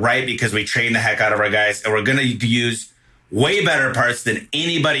to do it right because we train the heck out of our guys, and we're going to use way better parts than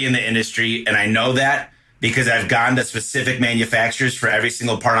anybody in the industry. And I know that because I've gone to specific manufacturers for every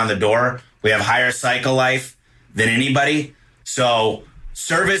single part on the door. We have higher cycle life than anybody. So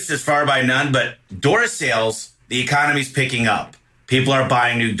service is far by none, but door sales, the economy's picking up. People are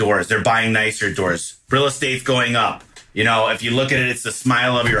buying new doors. They're buying nicer doors. Real estate's going up. If you look at it, it's the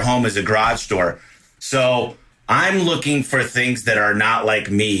smile of your home as a garage door. So I'm looking for things that are not like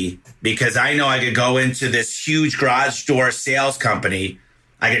me because I know I could go into this huge garage door sales company.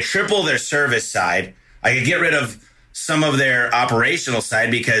 I could triple their service side. I could get rid of some of their operational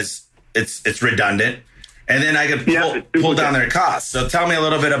side because it's redundant. And then I could pull down their costs. So tell me a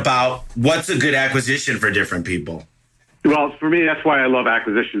little bit about what's a good acquisition for different people. Well, for me, that's why I love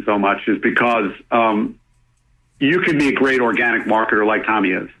acquisition so much is because you can be a great organic marketer like Tommy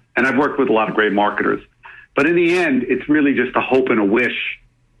is. And I've worked with a lot of great marketers. But in the end, it's really just a hope and a wish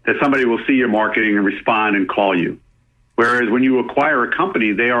that somebody will see your marketing and respond and call you. Whereas when you acquire a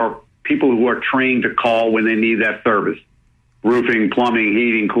company, they are people who are trained to call when they need that service. roofing, plumbing,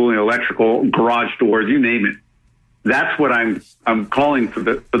 heating, cooling, electrical, garage doors, you name it. That's what I'm calling for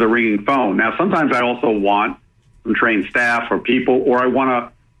the ringing phone. Now, sometimes I also want some trained staff or people, or I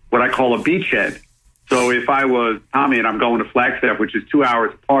want what I call a beachhead. So if I was Tommy and I'm going to Flagstaff, which is 2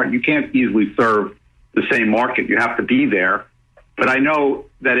 hours apart, you can't easily serve the same market. You have to be there. But I know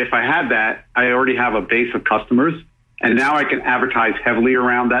that if I had that, I already have a base of customers, and now I can advertise heavily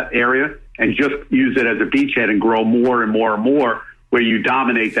around that area and just use it as a beachhead and grow more and more and more, where you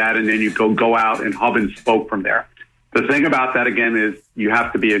dominate that and then you go out and hub and spoke from there. The thing about that, again, is you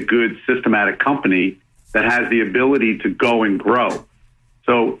have to be a good systematic company that has the ability to go and grow.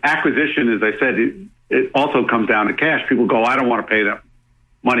 So acquisition, as I said, it also comes down to cash. People go, I don't want to pay them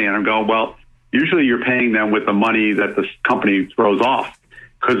money. And I'm going, well, usually you're paying them with the money that the company throws off,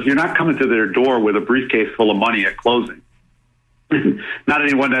 because you're not coming to their door with a briefcase full of money at closing. Not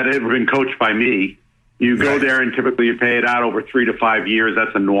anyone that had ever been coached by me. You go there and typically you pay it out over 3 to 5 years.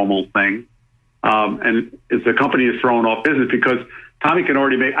 That's a normal thing. And if the company is thrown off business, because Tommy can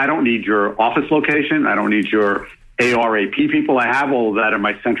already I don't need your office location. I don't need your ARAP people. I have all of that in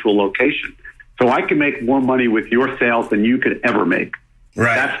my central location. So I can make more money with your sales than you could ever make.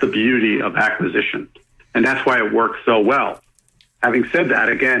 Right. That's the beauty of acquisition. And that's why it works so well. Having said that,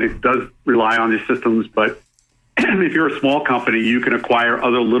 again, it does rely on the systems, but if you're a small company, you can acquire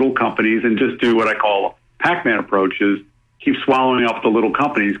other little companies and just do what I call Pac-Man approaches, keep swallowing up the little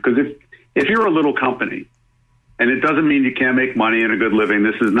companies. Because if you're a little company, and it doesn't mean you can't make money and a good living,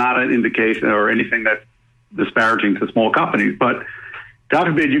 this is not an indication or anything that's disparaging to small companies, but God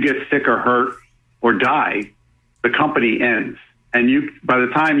forbid you get sick or hurt or die, the company ends. And by the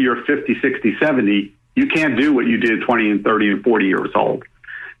time you're 50, 60, 70, you can't do what you did 20 and 30 and 40 years old.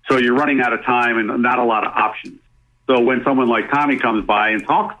 So you're running out of time and not a lot of options. So when someone like Tommy comes by and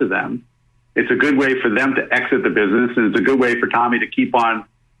talks to them, it's a good way for them to exit the business, and it's a good way for Tommy to keep on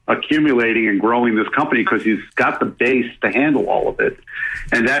accumulating and growing this company, because he's got the base to handle all of it.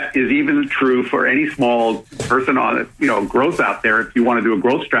 And that is even true for any small person on growth out there. If you want to do a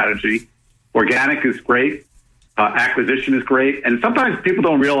growth strategy, organic is great. Acquisition is great. And sometimes people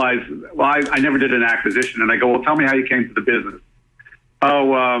don't realize, well, I never did an acquisition. And I go, well, tell me how you came to the business.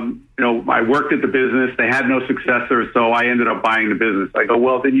 I worked at the business. They had no successor, so I ended up buying the business. I go,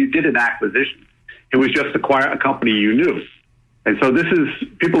 well, then you did an acquisition. It was just acquire a company you knew. And so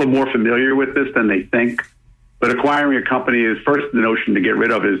people are more familiar with this than they think. But acquiring a company is first the notion to get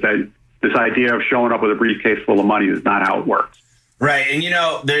rid of is that this idea of showing up with a briefcase full of money is not how it works. Right.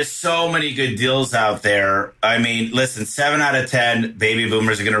 And, there's so many good deals out there. I mean, listen, 7 out of 10 baby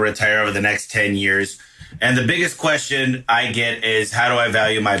boomers are going to retire over the next 10 years. And the biggest question I get is, how do I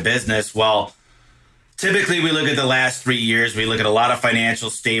value my business? Well, typically we look at the last 3 years. We look at a lot of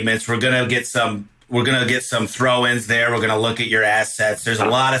financial statements. We're going to get some throw-ins there. We're going to look at your assets. There's a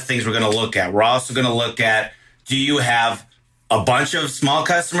lot of things we're going to look at. We're also going to look at, do you have a bunch of small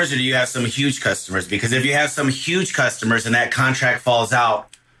customers or do you have some huge customers? Because if you have some huge customers and that contract falls out,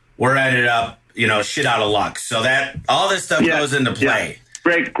 we're ended up, shit out of luck. So that all this stuff goes into play.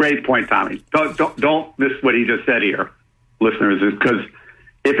 Yeah. Great point, Tommy. Don't miss what he just said here, listeners, is because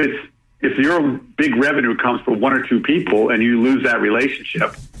if your big revenue comes from 1 or 2 people and you lose that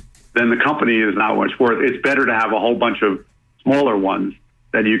relationship, then the company is not much worth. It's better to have a whole bunch of smaller ones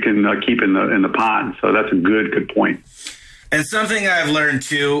that you can keep in the pond. So that's a good point. And something I've learned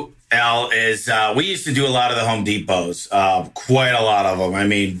too, Al, is we used to do a lot of the Home Depots, quite a lot of them. I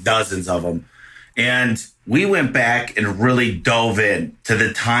mean, dozens of them. And we went back and really dove in to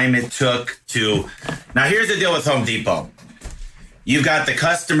the time it took to. Now, here's the deal with Home Depot. You've got the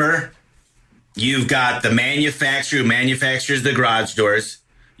customer. You've got the manufacturer who manufactures the garage doors.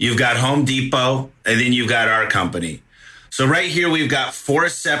 You've got Home Depot, and then you've got our company. So right here, we've got 4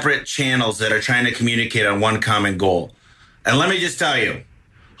 separate channels that are trying to communicate on one common goal. And let me just tell you,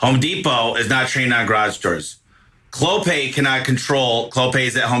 Home Depot is not trained on garage doors. Clopay cannot control.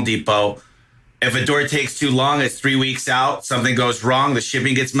 Clopay's at Home Depot. If a door takes too long, it's 3 weeks out, something goes wrong, the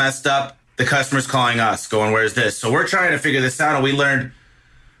shipping gets messed up, the customer's calling us, going, where's this? So we're trying to figure this out, and we learned,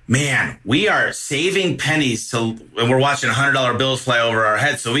 man, we are saving pennies and we're watching $100 bills fly over our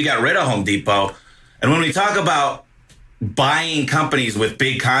heads. So we got rid of Home Depot. And when we talk about buying companies with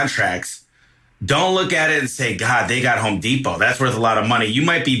big contracts, don't look at it and say, God, they got Home Depot. That's worth a lot of money. You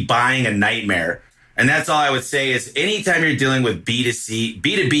might be buying a nightmare. And that's all I would say is anytime you're dealing with B2C,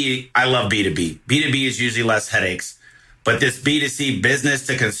 B2B, I love B2B. B2B is usually less headaches. But this B2C, business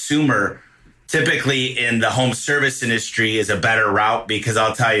to consumer, typically in the home service industry is a better route, because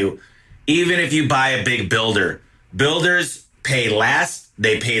I'll tell you, even if you buy a big builder, builders pay last,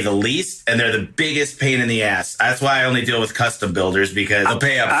 they pay the least, and they're the biggest pain in the ass. That's why I only deal with custom builders, because they'll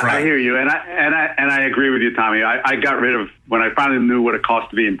pay up front. I hear you, and I agree with you, Tommy. I got rid of, when I finally knew what it cost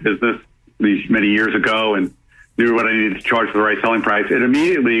to be in business these many years ago and knew what I needed to charge for the right selling price, it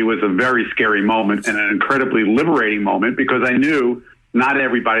immediately was a very scary moment and an incredibly liberating moment, because I knew not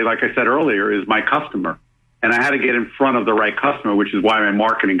everybody, like I said earlier, is my customer. And I had to get in front of the right customer, which is why my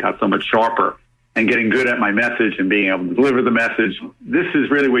marketing got so much sharper, and getting good at my message and being able to deliver the message. This is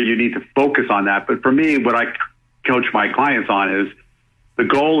really where you need to focus on that. But for me, what I coach my clients on is the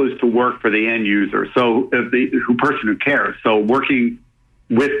goal is to work for the end user. So the person who cares. So working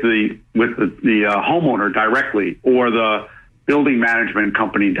with the homeowner directly, or the building management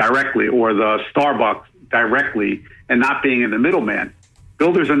company directly, or the Starbucks directly, and not being in the middleman.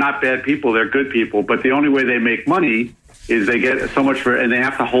 Builders are not bad people. They're good people. But the only way they make money is they get so much for, and they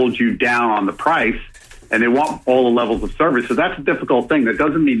have to hold you down on the price, and they want all the levels of service. So that's a difficult thing. That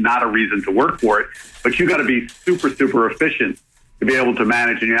doesn't mean not a reason to work for it, but you got to be super, super efficient to be able to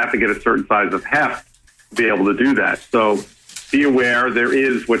manage, and you have to get a certain size of heft to be able to do that. So be aware, there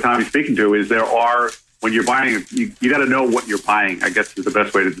is, what Tommy's speaking to is, there are, when you're buying, you got to know what you're buying, I guess is the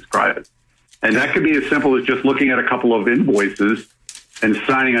best way to describe it. And that could be as simple as just looking at a couple of invoices and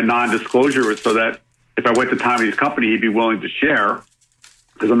signing a non-disclosure, so that if I went to Tommy's company, he'd be willing to share,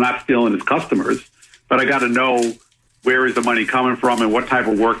 because I'm not stealing his customers. But I got to know, where is the money coming from and what type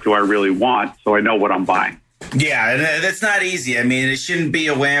of work do I really want, so I know what I'm buying. Yeah, and that's not easy. I mean, it shouldn't be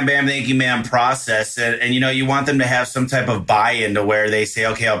a wham, bam, thank you, ma'am process. And, you know, you want them to have some type of buy-in to where they say,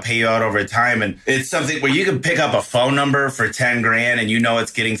 okay, I'll pay you out over time. And it's something where you can pick up a phone number for 10 grand and you know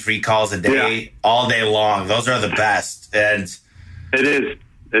it's getting 3 calls a day, all day long. Those are the best. And It is.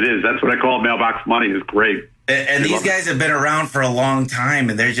 That's what I call mailbox money. Is great. And these guys have been around for a long time,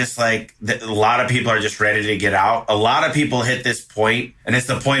 and they're just like, a lot of people are just ready to get out. A lot of people hit this point, and it's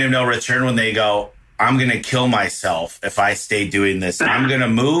the point of no return, when they go, I'm going to kill myself if I stay doing this. I'm going to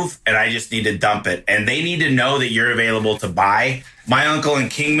move, and I just need to dump it. And they need to know that you're available to buy. My uncle in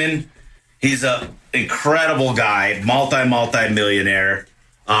Kingman, he's an incredible guy, multi-millionaire,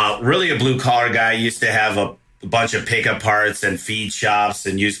 really a blue-collar guy. Used to have a bunch of pickup parts and feed shops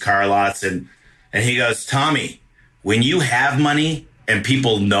and used car lots. And he goes, Tommy, when you have money and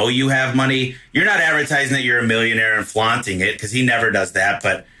people know you have money, you're not advertising that you're a millionaire and flaunting it, because he never does that.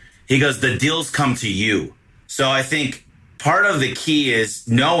 But he goes, the deals come to you. So I think part of the key is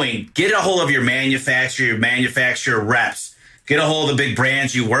knowing, get a hold of your manufacturer reps, get a hold of the big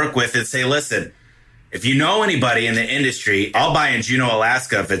brands you work with, and say, listen, if you know anybody in the industry, I'll buy in Juneau,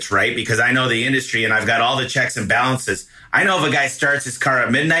 Alaska if it's right, because I know the industry and I've got all the checks and balances. I know if a guy starts his car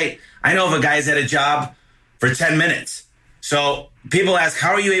at midnight. I know if a guy's at a job for 10 minutes. So people ask,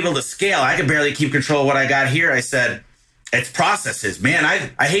 how are you able to scale? I can barely keep control of what I got here. I said, it's processes. Man,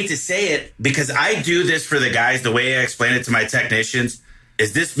 I hate to say it, because I do this for the guys. The way I explain it to my technicians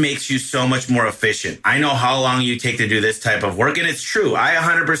is, this makes you so much more efficient. I know how long you take to do this type of work, and it's true. I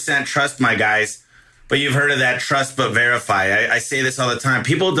 100% trust my guys. But you've heard of that trust but verify. I say this all the time.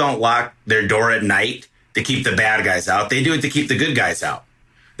 People don't lock their door at night to keep the bad guys out. They do it to keep the good guys out.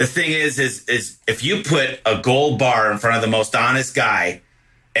 The thing is if you put a gold bar in front of the most honest guy,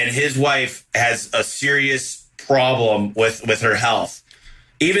 and his wife has a serious problem with her health,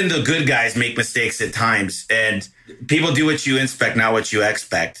 even the good guys make mistakes at times, and people do what you inspect, not what you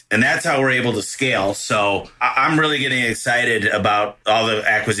expect. And that's how we're able to scale. So I'm really getting excited about all the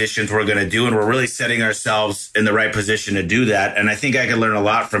acquisitions we're going to do. And we're really setting ourselves in the right position to do that. And I think I could learn a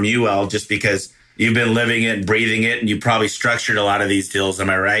lot from you, El, just because you've been living it and breathing it, and you probably structured a lot of these deals.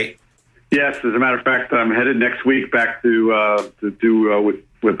 Am I right? Yes. As a matter of fact, I'm headed next week back to do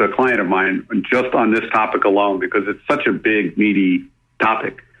with a client of mine, just on this topic alone, because it's such a big, meaty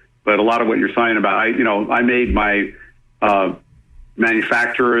topic. But a lot of what you're saying about, I made my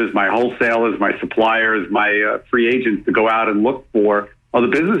manufacturers, my wholesalers, my suppliers, my free agents to go out and look for other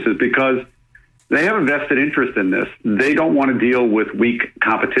businesses, because they have a vested interest in this. They don't want to deal with weak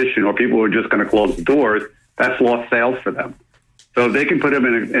competition or people who are just going to close the doors. That's lost sales for them. So if they can put them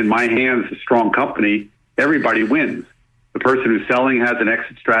in my hands, a strong company, everybody wins. The person who's selling has an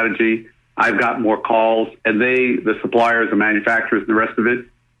exit strategy. I've got more calls, and the suppliers, the manufacturers, and the rest of it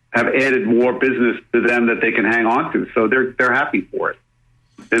have added more business to them that they can hang on to. So they're happy for it.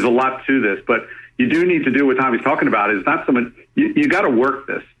 There's a lot to this, but you do need to do what Tommy's talking about. It's not so much, you got to work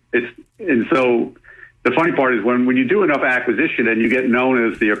this. And so the funny part is when you do enough acquisition and you get known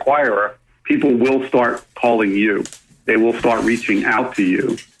as the acquirer, people will start calling you. They will start reaching out to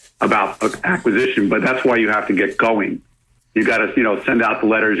you about acquisition, but that's why you have to get going. You got to, send out the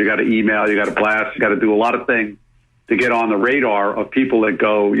letters, you got to email, you got to blast, you got to do a lot of things to get on the radar of people that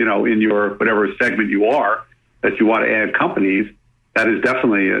go, in your whatever segment you are, that you want to add companies. That is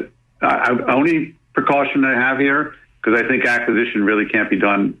definitely it. Only precaution I have here, because I think acquisition really can't be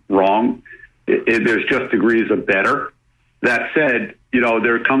done wrong. There's just degrees of better. That said,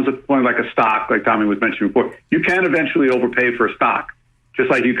 there comes a point like a stock, like Tommy was mentioning before. You can eventually overpay for a stock, just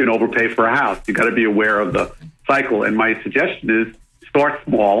like you can overpay for a house. You got to be aware of the cycle. And my suggestion is start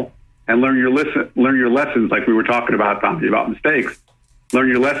small and learn your lessons, like we were talking about, Tommy, about mistakes. Learn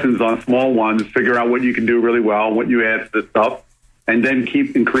your lessons on small ones. Figure out what you can do really well, what you add to the stuff, and then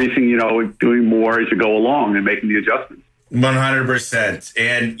keep increasing, doing more as you go along and making the adjustments. 100%.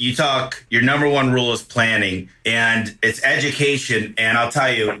 And your number one rule is planning, and it's education. And I'll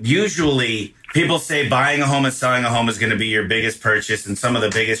tell you, usually people say buying a home and selling a home is going to be your biggest purchase and some of the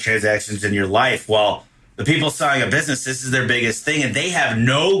biggest transactions in your life. Well, the people selling a business, this is their biggest thing, and they have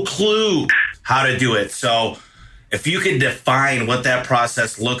no clue how to do it. So if you can define what that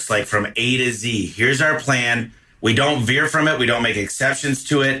process looks like from A to Z, here's our plan. We don't veer from it. We don't make exceptions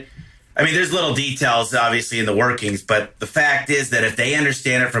to it. I mean, there's little details, obviously, in the workings, but the fact is that if they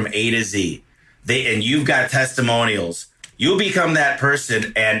understand it from A to Z, and you've got testimonials, you'll become that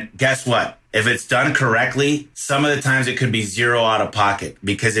person. And guess what? If it's done correctly, some of the times it could be zero out of pocket,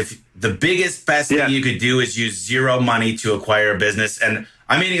 because if the best thing you could do is use zero money to acquire a business. And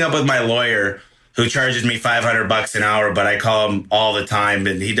I'm meeting up with my lawyer who charges me $500 an hour, but I call him all the time,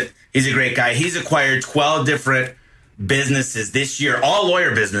 and he's a great guy. He's acquired 12 different businesses this year, all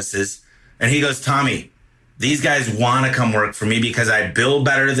lawyer businesses. And he goes, Tommy, these guys want to come work for me because I bill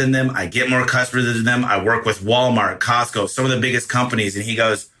better than them. I get more customers than them. I work with Walmart, Costco, some of the biggest companies. And he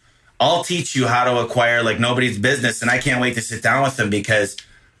goes, I'll teach you how to acquire like nobody's business. And I can't wait to sit down with them, because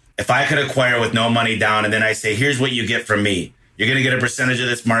if I could acquire with no money down, and then I say, here's what you get from me. You're going to get a percentage of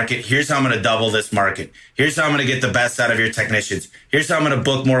this market. Here's how I'm going to double this market. Here's how I'm going to get the best out of your technicians. Here's how I'm going to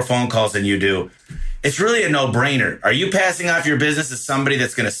book more phone calls than you do. It's really a no-brainer. Are you passing off your business to somebody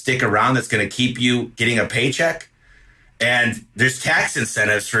that's going to stick around, that's going to keep you getting a paycheck? And there's tax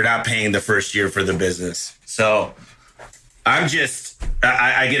incentives for not paying the first year for the business. So I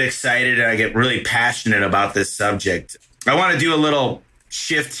get excited and I get really passionate about this subject. I want to do a little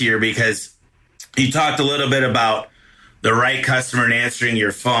shift here, because you talked a little bit about the right customer and answering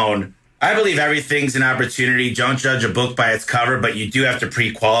your phone. I believe everything's an opportunity. Don't judge a book by its cover, but you do have to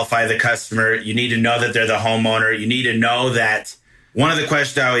pre-qualify the customer. You need to know that they're the homeowner. You need to know that one of the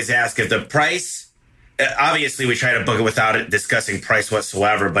questions I always ask, if the price, obviously we try to book it without it discussing price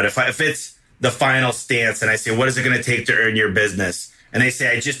whatsoever, but if it's the final stance and I say, what is it going to take to earn your business? And they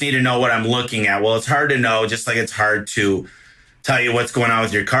say, I just need to know what I'm looking at. Well, it's hard to know, just like it's hard to tell you what's going on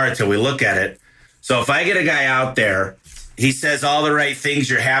with your car until we look at it. So if I get a guy out there, he says all the right things,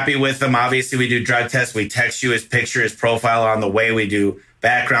 you're happy with him. Obviously, we do drug tests. We text you his picture, his profile on the way. We do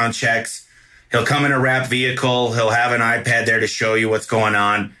background checks. He'll come in a wrapped vehicle. He'll have an iPad there to show you what's going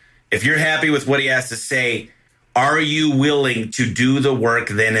on. If you're happy with what he has to say, are you willing to do the work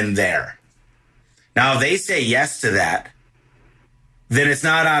then and there? Now, if they say yes to that, then it's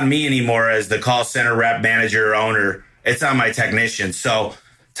not on me anymore as the call center rep, manager, or owner. It's on my technician. So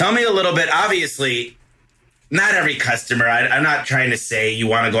tell me a little bit. Obviously, not every customer. I'm not trying to say you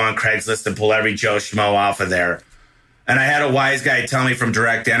want to go on Craigslist and pull every Joe Schmo off of there. And I had a wise guy tell me from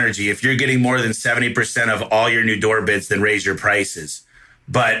Direct Energy, if you're getting more than 70% of all your new door bids, then raise your prices.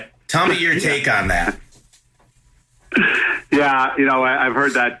 But tell me your take on that. Yeah, I've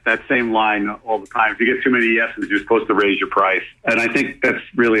heard that same line all the time. If you get too many yeses, you're supposed to raise your price. And I think that's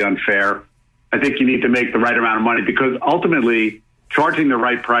really unfair. I think you need to make the right amount of money, because ultimately charging the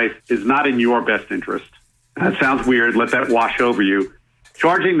right price is not in your best interest. That sounds weird. Let that wash over you.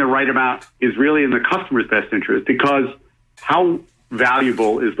 Charging the right amount is really in the customer's best interest, because how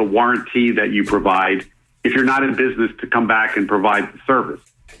valuable is the warranty that you provide if you're not in business to come back and provide the service?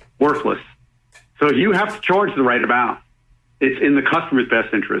 Worthless. So you have to charge the right amount. It's in the customer's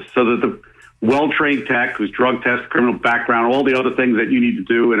best interest, so that the well-trained tech who's drug test, criminal background, all the other things that you need to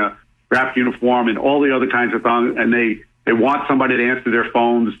do in a wrapped uniform and all the other kinds of things, and they want somebody to answer their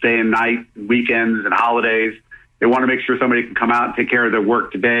phones day and night, weekends and holidays. They want to make sure somebody can come out and take care of their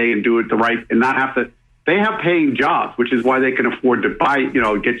work today and do it the right, and not have to. They have paying jobs, which is why they can afford to buy,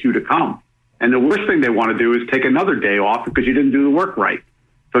 get you to come. And the worst thing they want to do is take another day off because you didn't do the work right.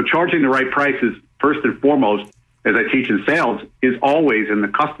 So charging the right price is first and foremost, as I teach in sales, is always in the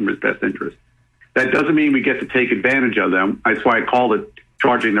customer's best interest. That doesn't mean we get to take advantage of them. That's why I call it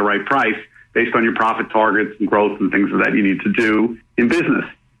charging the right price, based on your profit targets and growth and things that you need to do in business.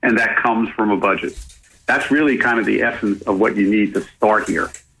 And that comes from a budget. That's really kind of the essence of what you need to start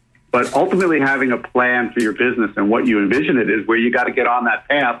here. But ultimately having a plan for your business and what you envision it is where you got to get on that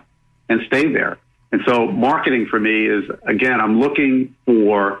path and stay there. And so marketing for me is, again, I'm looking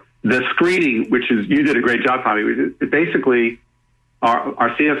for the screening, which is, you did a great job, Tommy. Basically,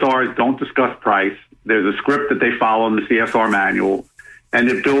 our CSRs don't discuss price. There's a script that they follow in the CSR manual, and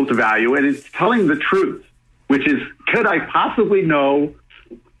it builds value, and it's telling the truth, which is, could I possibly know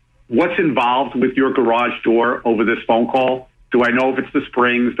what's involved with your garage door over this phone call? Do I know if it's the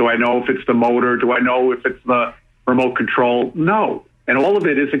springs? Do I know if it's the motor? Do I know if it's the remote control? No. And all of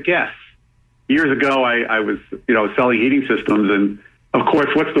it is a guess. Years ago, I was, selling heating systems, and of course,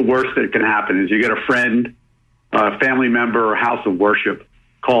 what's the worst that can happen is you get a friend, a family member, or house of worship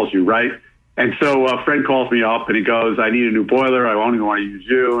calls you, right? And so a friend calls me up and he goes, I need a new boiler. I only want to use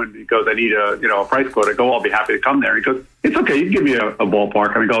you. And he goes, I need a price quote. I go, I'll be happy to come there. He goes, it's okay. You can give me a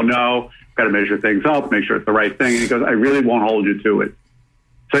ballpark. And I go, no, I've got to measure things up, make sure it's the right thing. And he goes, I really won't hold you to it.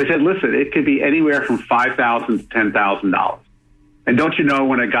 So I said, listen, it could be anywhere from $5,000 to $10,000. And don't you know,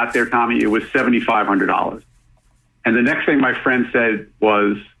 when I got there, Tommy, it was $7,500. And the next thing my friend said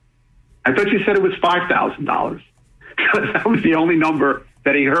was, I thought you said it was $5,000. Because that was the only number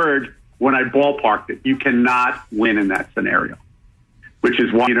that he heard when I ballparked it. You cannot win in that scenario, which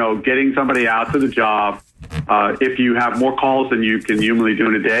is why, getting somebody out to the job, if you have more calls than you can humanly do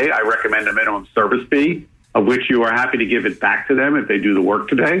in a day, I recommend a minimum service fee, of which you are happy to give it back to them if they do the work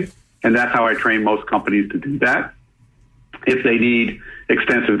today. And that's how I train most companies to do that. If they need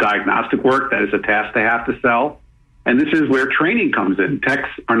extensive diagnostic work, that is a task they have to sell. And this is where training comes in. Techs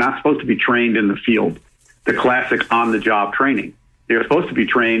are not supposed to be trained in the field, the classic on-the-job training. They're supposed to be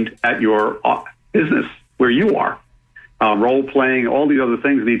trained at your business where you are. Role-playing, all these other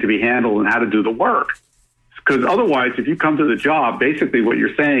things need to be handled and how to do the work. Because otherwise, if you come to the job, basically what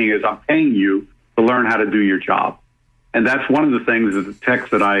you're saying is, I'm paying you to learn how to do your job. And that's one of the things that the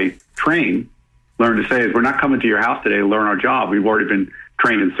techs that I train learn to say is, we're not coming to your house today to learn our job. We've already been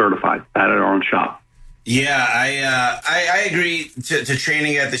trained and certified at our own shop. Yeah, I agree to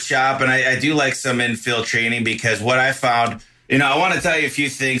training at the shop, and I do like some infill training, because what I found, I want to tell you a few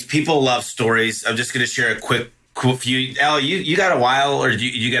things. People love stories. I'm just going to share a quick few. Al, you got a while, or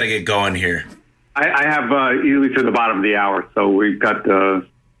you got to get going here? I have easily to the bottom of the hour, so we've got a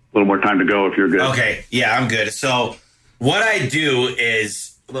little more time to go if you're good. Okay, yeah, I'm good. So what I do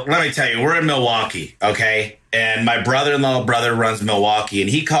is, let me tell you, we're in Milwaukee, okay? And my brother-in-law runs Milwaukee, and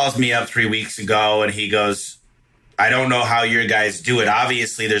he calls me up 3 weeks ago, and he goes, I don't know how your guys do it.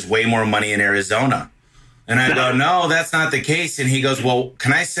 Obviously, there's way more money in Arizona. And I go, no, that's not the case. And he goes, well,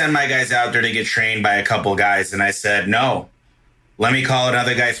 can I send my guys out there to get trained by a couple guys? And I said, no. Let me call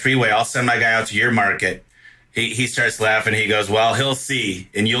another guy three-way. I'll send my guy out to your market. He starts laughing. He goes, well, he'll see,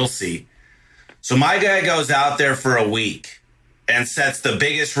 and you'll see. So my guy goes out there for a week and sets the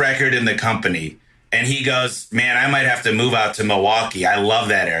biggest record in the company. And he goes, man, I might have to move out to Milwaukee. I love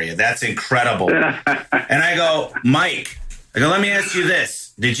that area. That's incredible. And I go, Mike, let me ask you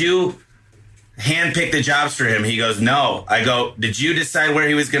this. Did you handpick the jobs for him? He goes, no. I go, did you decide where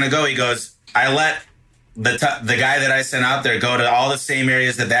he was going to go? He goes, I let the guy that I sent out there go to all the same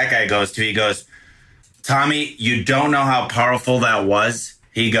areas that guy goes to. He goes, Tommy, you don't know how powerful that was.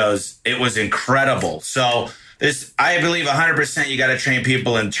 He goes, it was incredible. So I believe 100% you got to train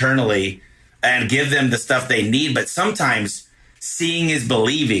people internally and give them the stuff they need. But sometimes seeing is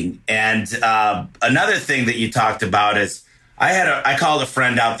believing. And another thing that you talked about is I called a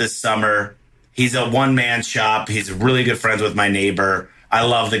friend out this summer. He's a one-man shop. He's really good friends with my neighbor. I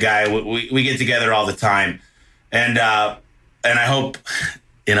love the guy. We get together all the time. And I hope,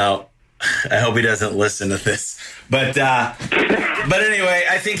 I hope he doesn't listen to this. But anyway,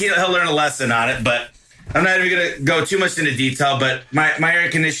 I think he'll learn a lesson on it. But I'm not even going to go too much into detail, but my air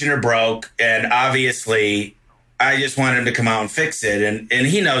conditioner broke, and obviously I just wanted him to come out and fix it, and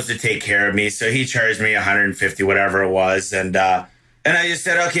he knows to take care of me, so he charged me $150, whatever it was, and I just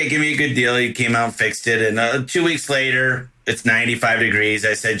said, okay, give me a good deal. He came out and fixed it, and 2 weeks later, it's 95 degrees.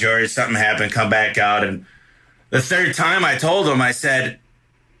 I said, George, something happened, come back out, and the third time I told him, I said,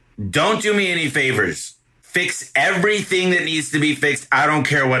 don't do me any favors. Fix everything that needs to be fixed. I don't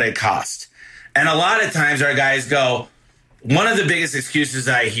care what it costs. And a lot of times our guys go, one of the biggest excuses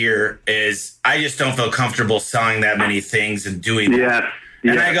I hear is, I just don't feel comfortable selling that many things and doing that.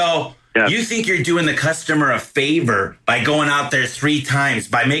 And I go, you think you're doing the customer a favor by going out there 3 times,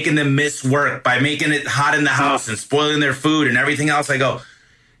 by making them miss work, by making it hot in the house and spoiling their food and everything else. I go,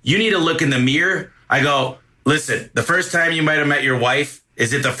 you need to look in the mirror. I go, listen, the first time you might have met your wife,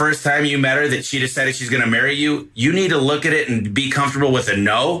 Is it the first time you met her that she decided she's going to marry you? You need to look at it and be comfortable with a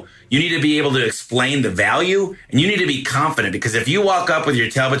no. You need to be able to explain the value, and you need to be confident, because if you walk up with your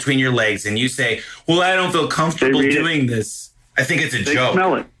tail between your legs and you say, well, I don't feel comfortable doing this, I think it's a joke. They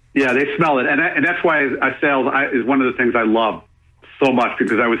smell it. Yeah, they smell it. And that's why sales is one of the things I love so much,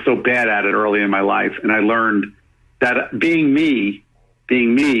 because I was so bad at it early in my life. And I learned that being me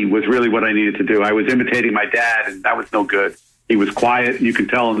was really what I needed to do. I was imitating my dad, and that was no good. He was quiet. You can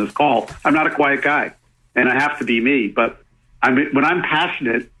tell in this call, I'm not a quiet guy, and I have to be me. But when I'm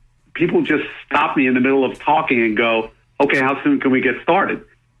passionate, people just stop me in the middle of talking and go, okay, how soon can we get started?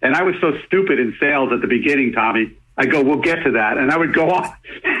 And I was so stupid in sales at the beginning, Tommy. I go, we'll get to that. And I would go on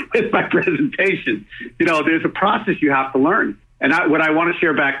with my presentation. There's a process you have to learn. And what I want to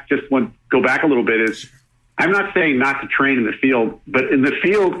share back, go back a little bit, is I'm not saying not to train in the field, but in the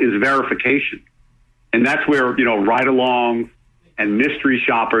field is verification. And that's where, ride-alongs and mystery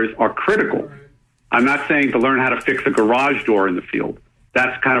shoppers are critical. I'm not saying to learn how to fix a garage door in the field.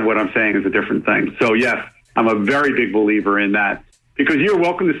 That's kind of what I'm saying is a different thing. So, yes, I'm a very big believer in that, because you're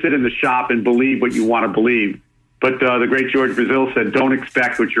welcome to sit in the shop and believe what you want to believe. But the great George Brazil said, don't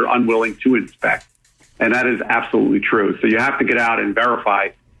expect what you're unwilling to inspect. And that is absolutely true. So you have to get out and verify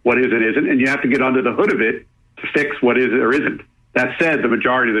what is and isn't, and you have to get under the hood of it to fix what is or isn't. That said, the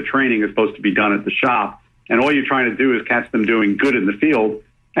majority of the training is supposed to be done at the shop, and all you're trying to do is catch them doing good in the field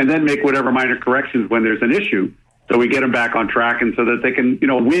and then make whatever minor corrections when there's an issue. So we get them back on track, and so that they can,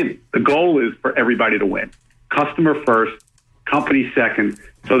 win. The goal is for everybody to win. Customer first, company second,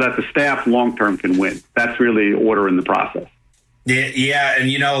 so that the staff long-term can win. That's really order in the process. Yeah,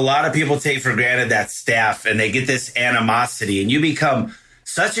 and a lot of people take for granted that staff, and they get this animosity, and you become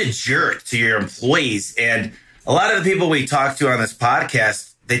such a jerk to your employees. And a lot of the people we talk to on this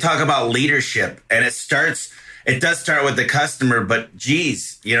podcast, they talk about leadership, and it does start with the customer, but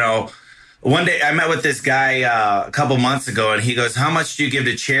geez, one day I met with this guy a couple months ago, and he goes, how much do you give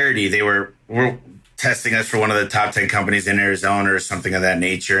to charity? They were testing us for one of the top 10 companies in Arizona or something of that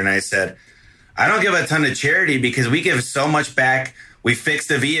nature. And I said, I don't give a ton to charity because we give so much back. We fix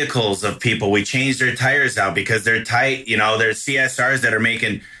the vehicles of people. We change their tires out because they're tight. There's CSRs that are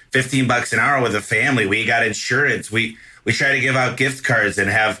making $15 an hour with a family. We got insurance. We try to give out gift cards and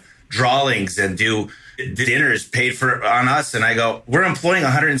have drawings and do dinners paid for on us. And I go, we're employing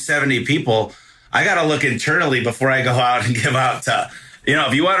 170 people. I got to look internally before I go out and give out to,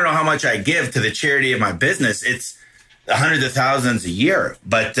 if you want to know how much I give to the charity of my business, it's hundreds of thousands a year.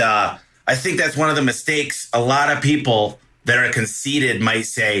 But I think that's one of the mistakes. A lot of people that are conceited might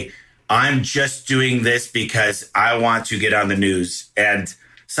say, I'm just doing this because I want to get on the news. And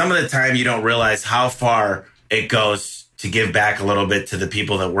some of the time you don't realize how far it goes to give back a little bit to the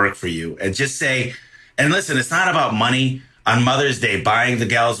people that work for you. And just say, and listen, it's not about money. On Mother's Day, buying the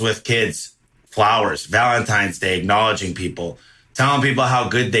gals with kids flowers, Valentine's Day, acknowledging people, telling people how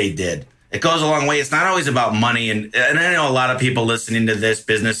good they did. It goes a long way. It's not always about money. And I know a lot of people listening to this,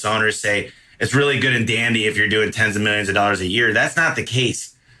 business owners, say it's really good and dandy if you're doing tens of millions of dollars a year. That's not the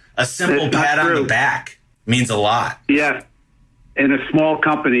case. A simple pat on the back means a lot. Yeah. In a small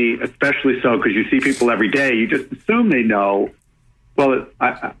company, especially so, because you see people every day, you just assume they know. Well,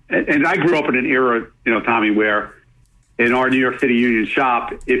 I grew up in an era, Tommy, where in our New York City union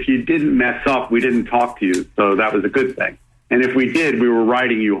shop, if you didn't mess up, we didn't talk to you. So that was a good thing. And if we did, we were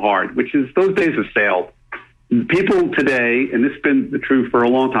riding you hard, which is those days have sailed. People today, and this has been the truth for a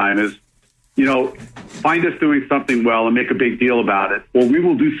long time, is, find us doing something well and make a big deal about it, or we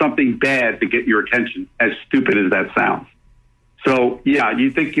will do something bad to get your attention, as stupid as that sounds. So, yeah,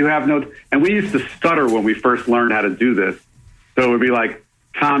 you think you have no... And we used to stutter when we first learned how to do this. So it would be like,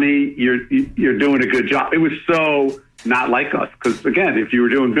 Tommy, you're doing a good job. It was so not like us, because, again, if you were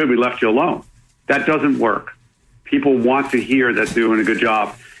doing good, we left you alone. That doesn't work. People want to hear that doing a good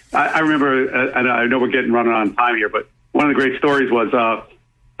job. I remember, and I know we're running on time here, but one of the great stories was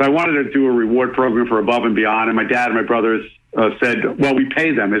I wanted to do a reward program for Above and Beyond, and my dad and my brothers said, well, we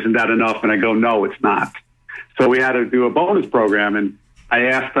pay them. Isn't that enough? And I go, no, it's not. So we had to do a bonus program, and I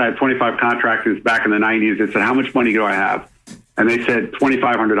had 25 contractors back in the 90s. They said, how much money do I have? And they said,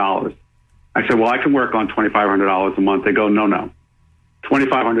 $2,500. I said, well, I can work on $2,500 a month. They go, no,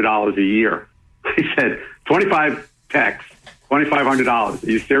 $2,500 a year. I said, 25 techs, $2,500. Are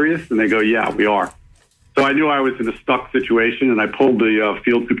you serious? And they go, yeah, we are. So I knew I was in a stuck situation, and I pulled the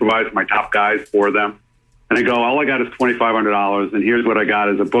field supervisor, my top guys, for them. And I go, all I got is $2,500, and here's what I got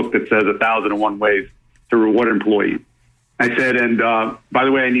is a book that says 1,001 ways to reward employees. I said, and by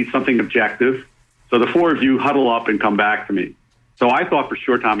the way, I need something objective. So the four of you huddle up and come back to me. So I thought for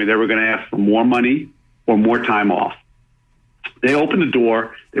sure, Tommy, they were going to ask for more money or more time off. They open the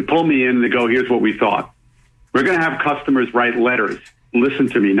door, they pull me in, and they go, here's what we thought. We're going to have customers write letters. Listen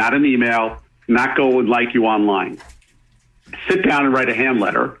to me, not an email, not go and like you online. Sit down and write a hand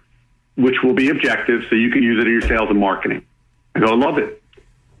letter, which will be objective, so you can use it in your sales and marketing. I go, I love it.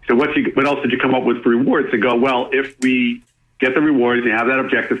 So what else did you come up with for rewards? They go, well, if we get the rewards, you have that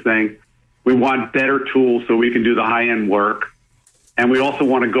objective thing, we want better tools so we can do the high-end work, and we also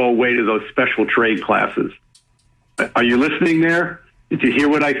want to go away to those special trade classes. Are you listening there? Did you hear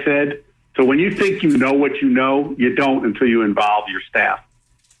what I said? So when you think you know what you know, you don't until you involve your staff.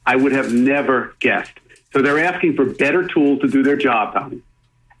 I would have never guessed. So they're asking for better tools to do their job, Tommy.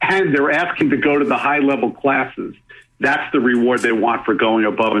 And they're asking to go to the high-level classes. That's the reward they want for going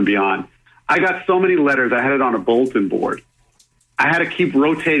above and beyond. I got so many letters, I had it on a bulletin board. I had to keep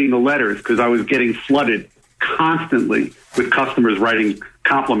rotating the letters because I was getting flooded constantly with customers writing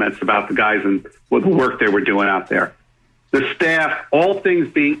compliments about the guys and what the work they were doing out there. The staff, all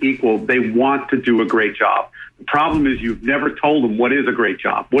things being equal, they want to do a great job. The problem is you've never told them what is a great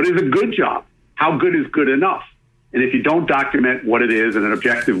job. What is a good job? How good is good enough? And if you don't document what it is in an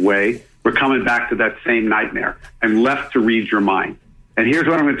objective way, we're coming back to that same nightmare. I'm left to read your mind. And here's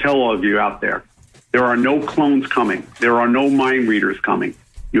what I'm going to tell all of you out there. There are no clones coming. There are no mind readers coming.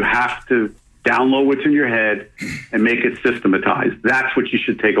 You have to download what's in your head and make it systematized. That's what you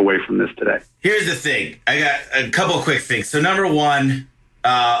should take away from this today. Here's the thing. I got a couple of quick things. So number one,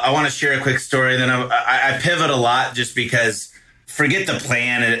 I want to share a quick story. And then I pivot a lot just because forget the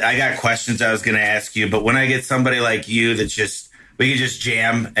plan. I got questions I was going to ask you. But when I get somebody like you that we can just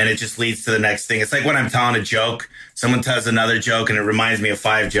jam and it just leads to the next thing. It's like when I'm telling a joke, someone tells another joke and it reminds me of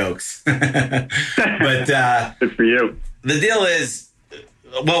 5 jokes. But good for you. The deal is,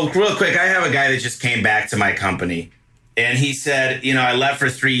 well, real quick, I have a guy that just came back to my company and he said, I left for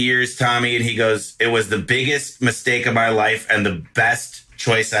 3 years, Tommy. And he goes, it was the biggest mistake of my life and the best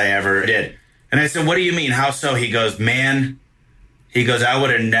choice I ever did. And I said, what do you mean? How so? He goes, I would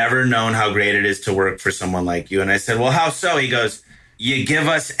have never known how great it is to work for someone like you. And I said, well, how so? He goes, you give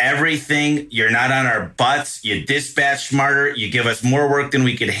us everything. You're not on our butts. You dispatch smarter. You give us more work than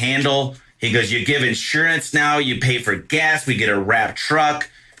we could handle. He goes, you give insurance now. You pay for gas. We get a wrapped truck.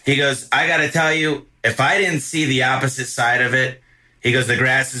 He goes, I got to tell you, if I didn't see the opposite side of it, he goes, the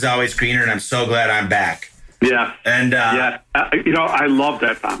grass is always greener, and I'm so glad I'm back. Yeah. And I love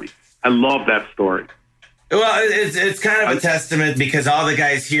that, Tommy. I love that story. Well, it's kind of a testament because all the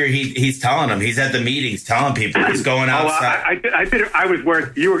guys here, he's telling them. He's at the meetings telling people. He's going outside. I was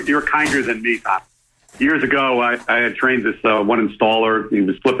worth. You were kinder than me, Tom. Years ago, I had trained this one installer. He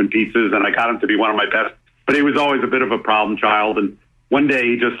was flipping pizzas, and I got him to be one of my best. But he was always a bit of a problem child. And one day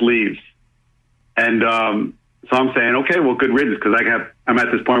he just leaves. And so I'm saying, okay, well, good riddance, because I'm at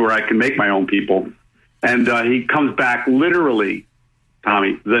this point where I can make my own people. And he comes back literally,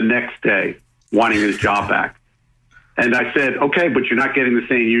 Tommy, the next day, wanting his job back. And I said, okay, but you're not getting the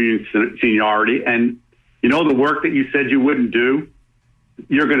same union seniority. And the work that you said you wouldn't do,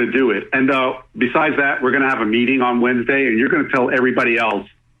 you're going to do it. And besides that, we're going to have a meeting on Wednesday, and you're going to tell everybody else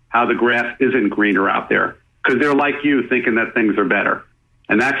how the grass isn't greener out there because they're like you, thinking that things are better.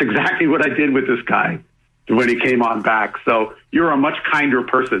 And that's exactly what I did with this guy when he came on back. So you're a much kinder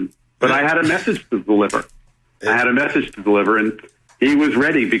person. But I had a message to deliver. And he was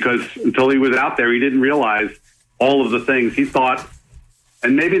ready because until he was out there, he didn't realize all of the things he thought.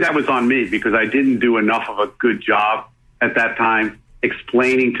 And maybe that was on me because I didn't do enough of a good job at that time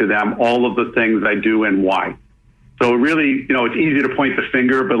explaining to them all of the things I do and why. So really, it's easy to point the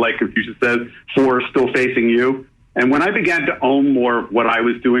finger, but like Confucius says, 4 still facing you. And when I began to own more of what I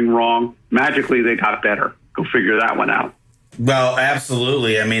was doing wrong, magically they got better. Go figure that one out. Well,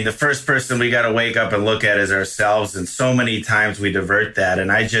 absolutely. I mean, the first person we got to wake up and look at is ourselves. And so many times we divert that.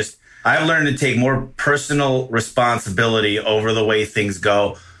 And I've learned to take more personal responsibility over the way things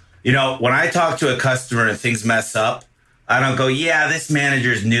go. When I talk to a customer and things mess up, I don't go, yeah, this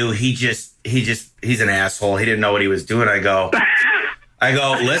manager's new. He's an asshole. He didn't know what he was doing. I go,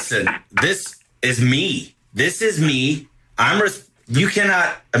 listen, this is me. This is me. You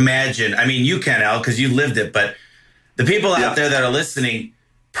cannot imagine. I mean, you can, Al, because you lived it, but the people out there that are listening,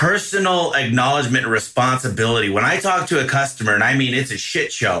 personal acknowledgement and responsibility. When I talk to a customer, and I mean it's a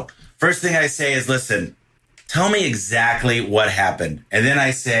shit show, first thing I say is, listen, tell me exactly what happened. And then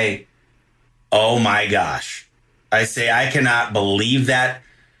I say, oh my gosh. I say, I cannot believe that.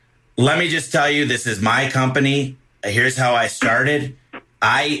 Let me just tell you, this is my company. Here's how I started.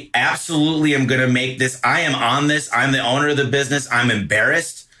 I absolutely am going to make this. I am on this. I'm the owner of the business. I'm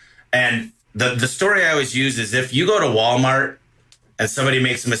embarrassed. And the story I always use is if you go to Walmart and somebody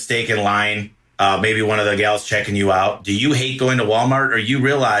makes a mistake in line, maybe one of the gals checking you out? Do you hate going to Walmart, or you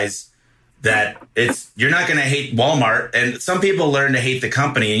realize that you're not going to hate Walmart? And some people learn to hate the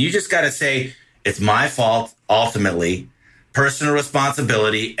company, and you just got to say, it's my fault, ultimately, personal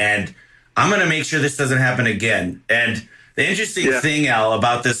responsibility, and I'm going to make sure this doesn't happen again. And the interesting thing, Al,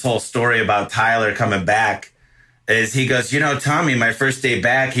 about this whole story about Tyler coming back is he goes, Tommy, my first day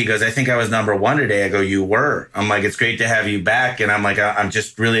back, he goes, I think I was number one today. I go, you were. I'm like, it's great to have you back. And I'm like, I'm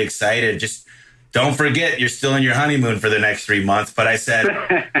just really excited. Just don't forget, you're still in your honeymoon for the next 3 months. But I said,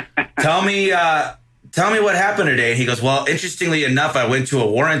 tell me what happened today. And he goes, well, interestingly enough, I went to a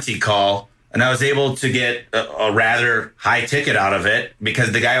warranty call and I was able to get a rather high ticket out of it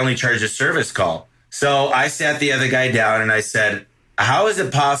because the guy only charged a service call. So I sat the other guy down and I said, how is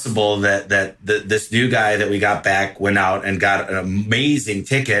it possible that this new guy that we got back went out and got an amazing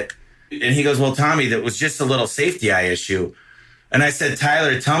ticket? And he goes, well, Tommy, that was just a little safety eye issue. And I said,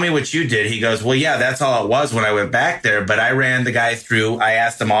 Tyler, tell me what you did. He goes, well, yeah, that's all it was when I went back there. But I ran the guy through. I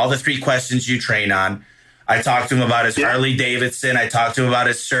asked him all the 3 questions you train on. I talked to him about his Harley Davidson. I talked to him about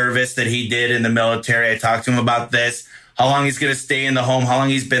his service that he did in the military. I talked to him about this, how long he's going to stay in the home, how long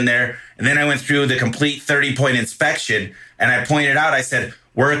he's been there. And then I went through the complete 30-point inspection. And I pointed out, I said,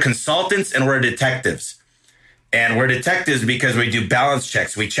 we're consultants and we're detectives. And we're detectives because we do balance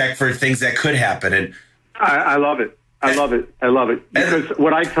checks. We check for things that could happen. And I love it. I love it. Because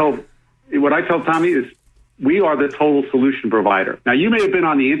what I tell Tommy is we are the total solution provider. Now, you may have been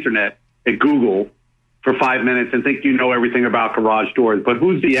on the internet at Google for 5 minutes and think you know everything about garage doors, but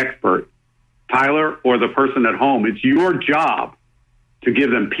who's the expert? Tyler or the person at home? It's your job to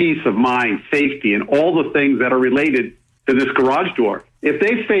give them peace of mind, safety, and all the things that are related to this garage door. If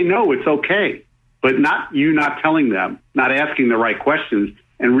they say no, it's okay, but not telling them, not asking the right questions,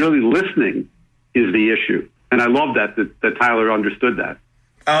 and really listening is the issue. And I love that Tyler understood that.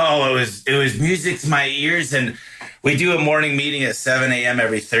 Oh, it was music to my ears. And we do a morning meeting at 7 a.m.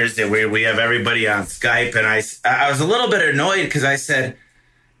 every Thursday where we have everybody on Skype. And I was a little bit annoyed because I said,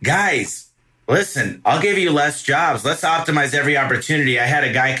 guys, listen, I'll give you less jobs. Let's optimize every opportunity. I had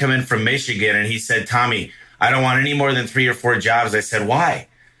a guy come in from Michigan and he said, Tommy, I don't want any more than 3 or 4 jobs. I said, why?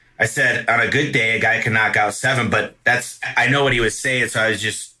 I said, on a good day, a guy can knock out 7, but I know what he was saying. So I was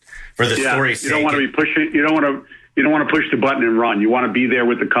just, for the story's sake. You don't want to be pushing. You don't want to push the button and run. You want to be there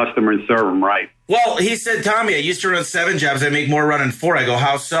with the customer and serve them right. Well, he said, Tommy, I used to run 7 jobs. I make more running 4. I go,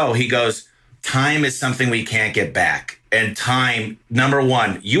 how so? He goes, time is something we can't get back. And time, number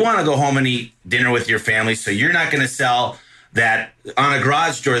one, you want to go home and eat dinner with your family. So you're not going to sell that. On a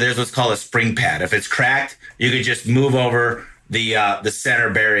garage door, there's what's called a spring pad. If it's cracked, you could just move over the center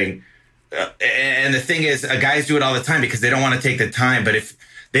bearing. And the thing is, guys do it all the time because they don't want to take the time. But if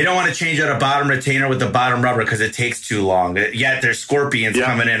they don't want to change out a bottom retainer with the bottom rubber because it takes too long. Yet there's scorpions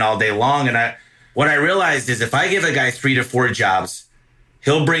coming in all day long. And what I realized is if I give a guy 3 to 4 jobs,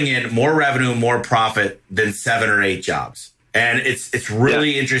 he'll bring in more revenue, more profit than 7 or 8 jobs. And it's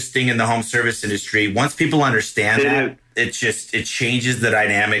really interesting in the home service industry. Once people understand that, it changes the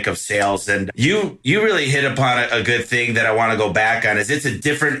dynamic of sales. And you really hit upon a good thing that I want to go back on is it's a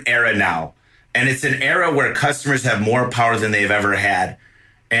different era now. And it's an era where customers have more power than they've ever had.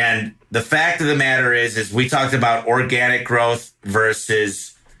 And the fact of the matter is we talked about organic growth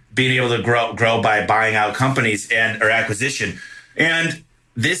versus being able to grow by buying out companies or acquisition. And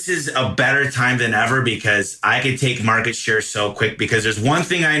this is a better time than ever because I could take market share so quick because there's one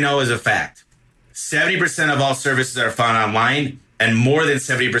thing I know is a fact. 70% of all services are found online and more than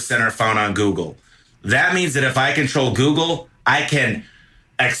 70% are found on Google. That means that if I control Google, I can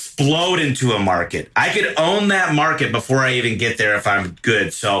explode into a market. I could own that market before I even get there if I'm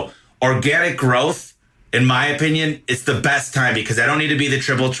good. So organic growth, in my opinion, it's the best time because I don't need to be the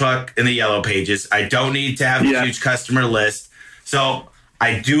triple truck in the yellow pages. I don't need to have a huge customer list. So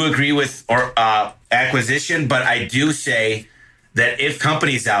I do agree with acquisition, but I do say that if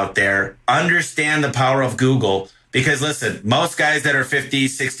companies out there understand the power of Google, because listen, most guys that are 50,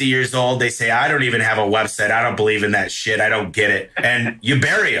 60 years old, they say, I don't even have a website. I don't believe in that shit. I don't get it. And you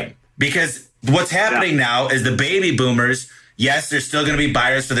bury them because what's happening now is the baby boomers, yes, there's still going to be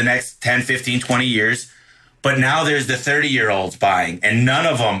buyers for the next 10, 15, 20 years. But now there's the 30-year-olds buying, and none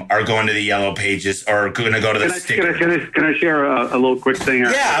of them are going to the yellow pages or going to go to the sticker. Can I share a little quick thing?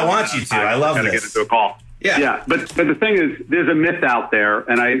 Yeah, I want you to. I love this. Get into a call. Yeah. But the thing is, there's a myth out there,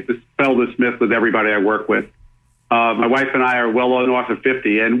 and I dispel this myth with everybody I work with. My wife and I are well north of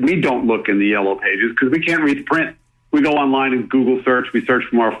 50, and we don't look in the yellow pages because we can't read print. We go online and Google search. We search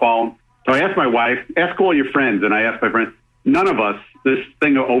from our phone. So I asked my wife, ask all your friends, and I asked my friends, none of us, this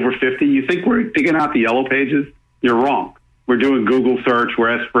thing of over 50, you think we're digging out the yellow pages? You're wrong. We're doing Google search. We're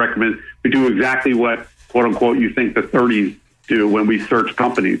asked for recommend. We do exactly what, quote unquote, you think the 30s do when we search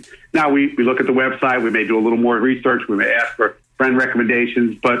companies. Now, we look at the website. We may do a little more research. We may ask for friend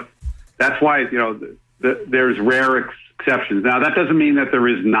recommendations. But that's why, there's rare exceptions. Now, that doesn't mean that there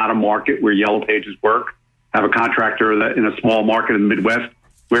is not a market where Yellow Pages work. I have a contractor that in a small market in the Midwest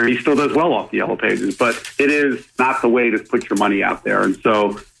where he still does well off the Yellow Pages. But it is not the way to put your money out there. And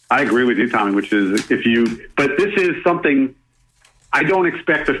so I agree with you, Tommy, which is but this is something I don't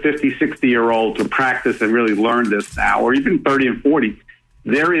expect a 50, 60-year-old to practice and really learn this now, or even 30 and 40.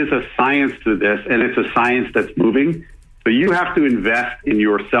 There is a science to this, and it's a science that's moving. So you have to invest in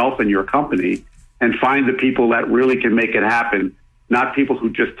yourself and your company and find the people that really can make it happen, not people who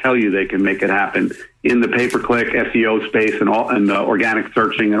just tell you they can make it happen in the pay-per-click SEO space and the organic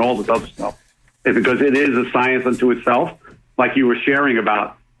searching and all this other stuff. Because it is a science unto itself, like you were sharing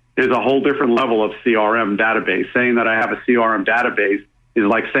about. There's a whole different level of CRM database. Saying that I have a CRM database is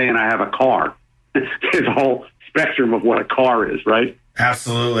like saying I have a car. There's a whole spectrum of what a car is, right?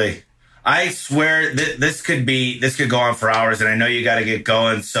 Absolutely. I swear this could go on for hours, and I know you got to get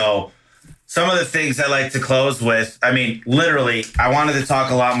going. So some of the things I like to close with, I mean, literally, I wanted to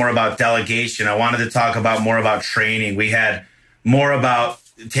talk a lot more about delegation. I wanted to talk more about training. We had more about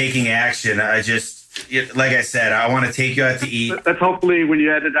taking action. Like I said, I want to take you out to eat. That's hopefully when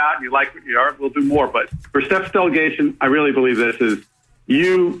you edit out and you like what you are, we'll do more. But for steps delegation, I really believe this is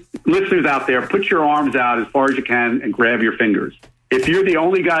you listeners out there, put your arms out as far as you can and grab your fingers. If you're the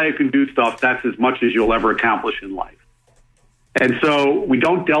only guy who can do stuff, that's as much as you'll ever accomplish in life. And so we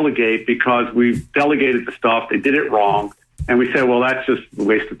don't delegate because we've delegated the stuff. They did it wrong. And we say, well, that's just a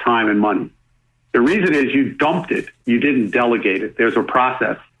waste of time and money. The reason is you dumped it. You didn't delegate it. There's a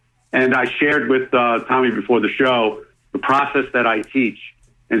process. And I shared with Tommy before the show the process that I teach.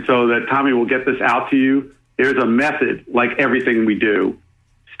 And so that Tommy will get this out to you. There's a method like everything we do.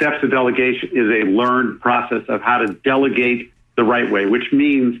 Steps to delegation is a learned process of how to delegate the right way, which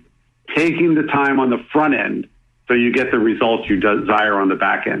means taking the time on the front end so you get the results you desire on the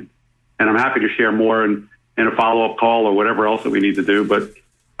back end. And I'm happy to share more in a follow-up call or whatever else that we need to do. But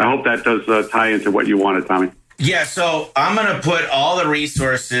I hope that does tie into what you wanted, Tommy. Yeah, so I'm going to put all the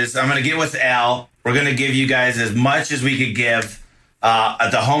resources. I'm going to get with Al. We're going to give you guys as much as we could give at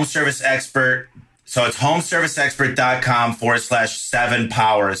the Home Service Expert. So it's homeserviceexpert.com/7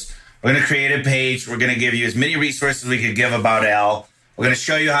 powers. We're going to create a page. We're going to give you as many resources as we could give about Al. We're going to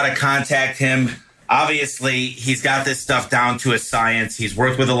show you how to contact him. Obviously, he's got this stuff down to a science. He's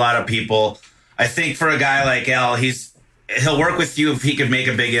worked with a lot of people. I think for a guy like Al, he'll work with you if he could make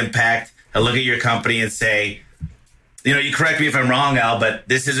a big impact. He'll look at your company and say, you correct me if I'm wrong, Al, but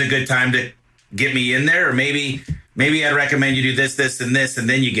this is a good time to get me in there. Or maybe I'd recommend you do this, this, and this, and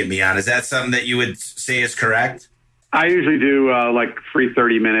then you get me on. Is that something that you would say is correct? I usually do like free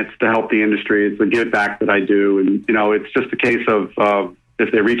 30 minutes to help the industry. It's a give back that I do. And, it's just a case of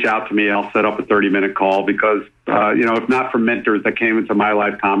if they reach out to me, I'll set up a 30-minute call because, if not for mentors that came into my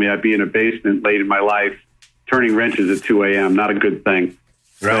life, Tommy, I'd be in a basement late in my life turning wrenches at 2 a.m. Not a good thing.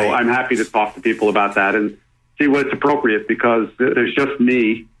 Right. So I'm happy to talk to people about that and see what's appropriate because there's just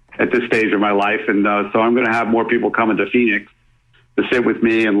me at this stage of my life. And so I'm going to have more people coming to Phoenix to sit with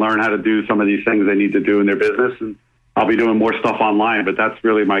me and learn how to do some of these things they need to do in their business. And I'll be doing more stuff online, but that's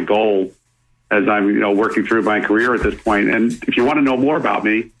really my goal as I'm, working through my career at this point. And if you want to know more about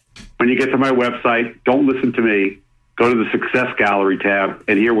me, when you get to my website, don't listen to me. Go to the Success Gallery tab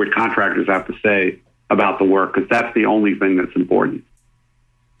and hear what contractors have to say about the work, because that's the only thing that's important.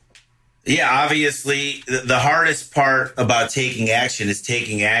 Yeah, obviously, the hardest part about taking action is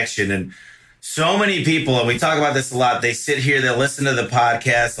taking action. And so many people, and we talk about this a lot, they sit here, they'll listen to the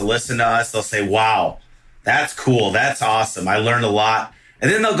podcast, they'll listen to us, they'll say, wow, that's cool, that's awesome, I learned a lot. And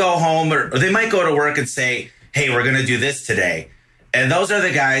then they'll go home or they might go to work and say, hey, we're going to do this today. And those are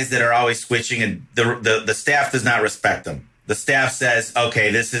the guys that are always switching, and the staff does not respect them. The staff says, okay,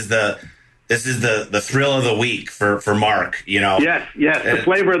 this is the thrill of the week for Mark, Yes, the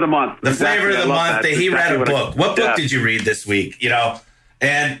flavor of the month. The flavor of the month. He read a book. What book did you read this week?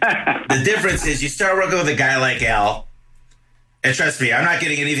 And the difference is you start working with a guy like Al, and trust me, I'm not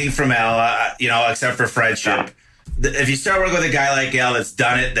getting anything from Al, except for friendship. No. If you start working with a guy like Al that's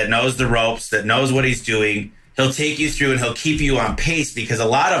done it, that knows the ropes, that knows what he's doing, he'll take you through and he'll keep you on pace, because a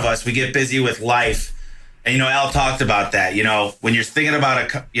lot of us, we get busy with life. And, Al talked about that. When you're thinking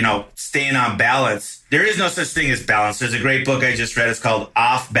about, staying on balance, there is no such thing as balance. There's a great book I just read. It's called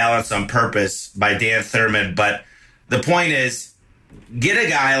Off Balance on Purpose by Dan Thurman. But the point is, get a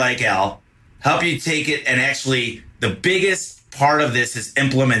guy like Al, help you take it. And actually, the biggest part of this is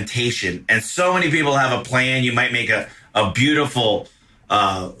implementation. And so many people have a plan. You might make a a beautiful,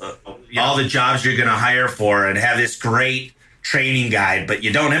 all the jobs you're going to hire for and have this great training guide, but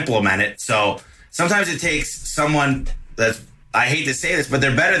you don't implement it. So sometimes it takes someone that's, I hate to say this, but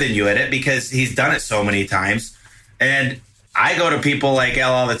they're better than you at it because he's done it so many times. And I go to people like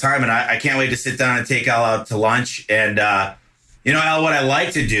Al all the time, and I can't wait to sit down and take Al out to lunch. And, Al, what I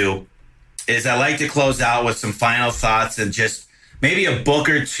like to do is I like to close out with some final thoughts and just maybe a book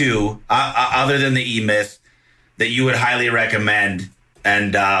or two, other than the E-Myth, that you would highly recommend.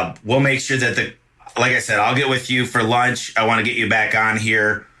 And we'll make sure that like I said, I'll get with you for lunch. I want to get you back on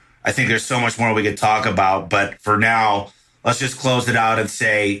here. I think there's so much more we could talk about. But for now, let's just close it out and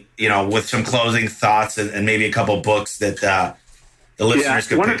say, with some closing thoughts and maybe a couple books that the listeners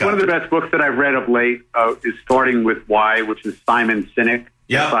could pick up. One of the best books that I've read of late is Starting with Why, which is Simon Sinek,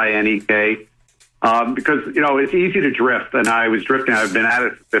 Sinek. Because, it's easy to drift. And I was drifting. I've been at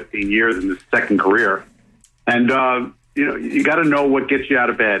it for 15 years in this second career. And, you got to know what gets you out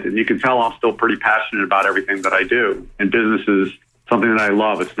of bed. And you can tell I'm still pretty passionate about everything that I do. And business is something that I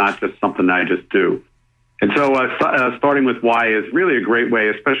love. It's not just something that I just do. And so Starting with Why is really a great way,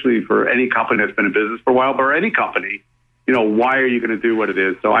 especially for any company that's been in business for a while, but any company, why are you going to do what it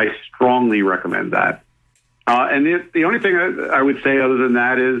is? So I strongly recommend that. And the only thing I would say other than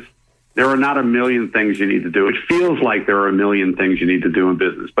that is there are not a million things you need to do. It feels like there are a million things you need to do in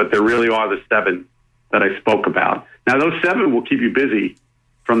business, but there really are the 7 that I spoke about. Now, those 7 will keep you busy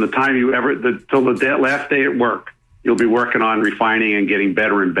from the time till the last day at work. You'll be working on refining and getting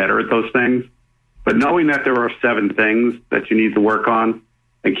better and better at those things. But knowing that there are 7 things that you need to work on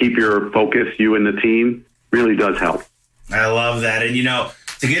and keep your focus, you and the team, really does help. I love that. And,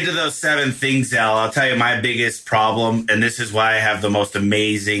 to get to those 7 things, Al, I'll tell you my biggest problem, and this is why I have the most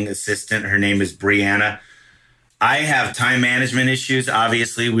amazing assistant. Her name is Brianna. I have time management issues.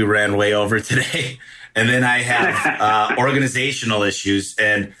 Obviously, we ran way over today. And then I have organizational issues.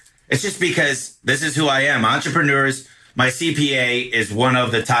 And it's just because this is who I am. Entrepreneurs, my CPA is one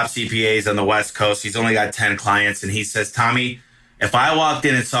of the top CPAs on the West Coast. He's only got 10 clients. And he says, Tommy, if I walked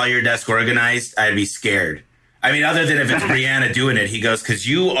in and saw your desk organized, I'd be scared. I mean, other than if it's Brianna doing it, he goes, because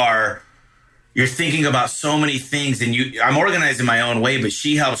you're thinking about so many things, and I'm organized in my own way, but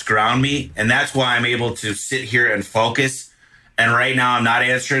she helps ground me. And that's why I'm able to sit here and focus. And right now I'm not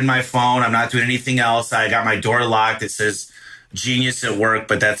answering my phone. I'm not doing anything else. I got my door locked. It says genius at work,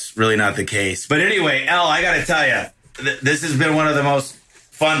 but that's really not the case. But anyway, Al, I got to tell you, this has been one of the most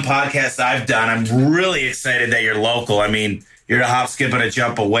fun podcasts I've done. I'm really excited that you're local. I mean, you're a hop, skip, and a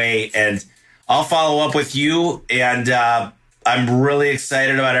jump away. And I'll follow up with you. And I'm really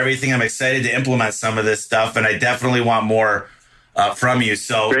excited about everything. I'm excited to implement some of this stuff. And I definitely want more from you.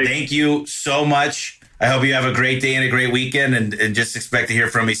 So Thank you so much. I hope you have a great day and a great weekend, and just expect to hear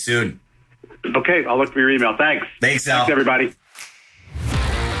from me soon. Okay, I'll look for your email. Thanks. Thanks, Al. Thanks, everybody.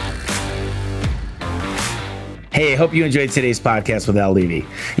 Hey, I hope you enjoyed today's podcast with Al Levi.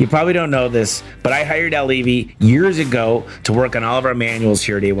 You probably don't know this, but I hired Al Levi years ago to work on all of our manuals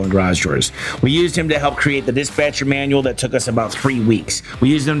here at A1 Garage Doors. We used him to help create the dispatcher manual that took us about 3 weeks. We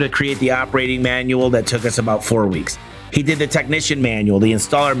used him to create the operating manual that took us about 4 weeks. He did the technician manual, the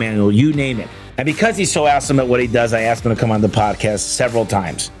installer manual, you name it. And because he's so awesome at what he does, I asked him to come on the podcast several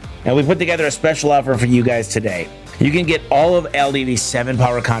times. And we put together a special offer for you guys today. You can get all of Al Levi's 7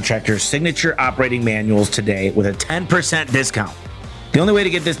 Power Contractors signature operating manuals today with a 10% discount. The only way to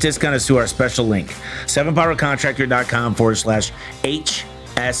get this discount is through our special link,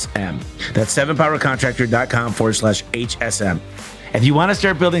 7powercontractor.com/HSM. That's 7powercontractor.com/HSM. If you want to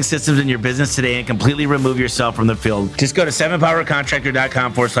start building systems in your business today and completely remove yourself from the field, just go to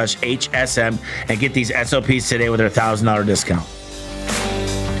 7powercontractor.com/HSM and get these SOPs today with our $1,000 discount.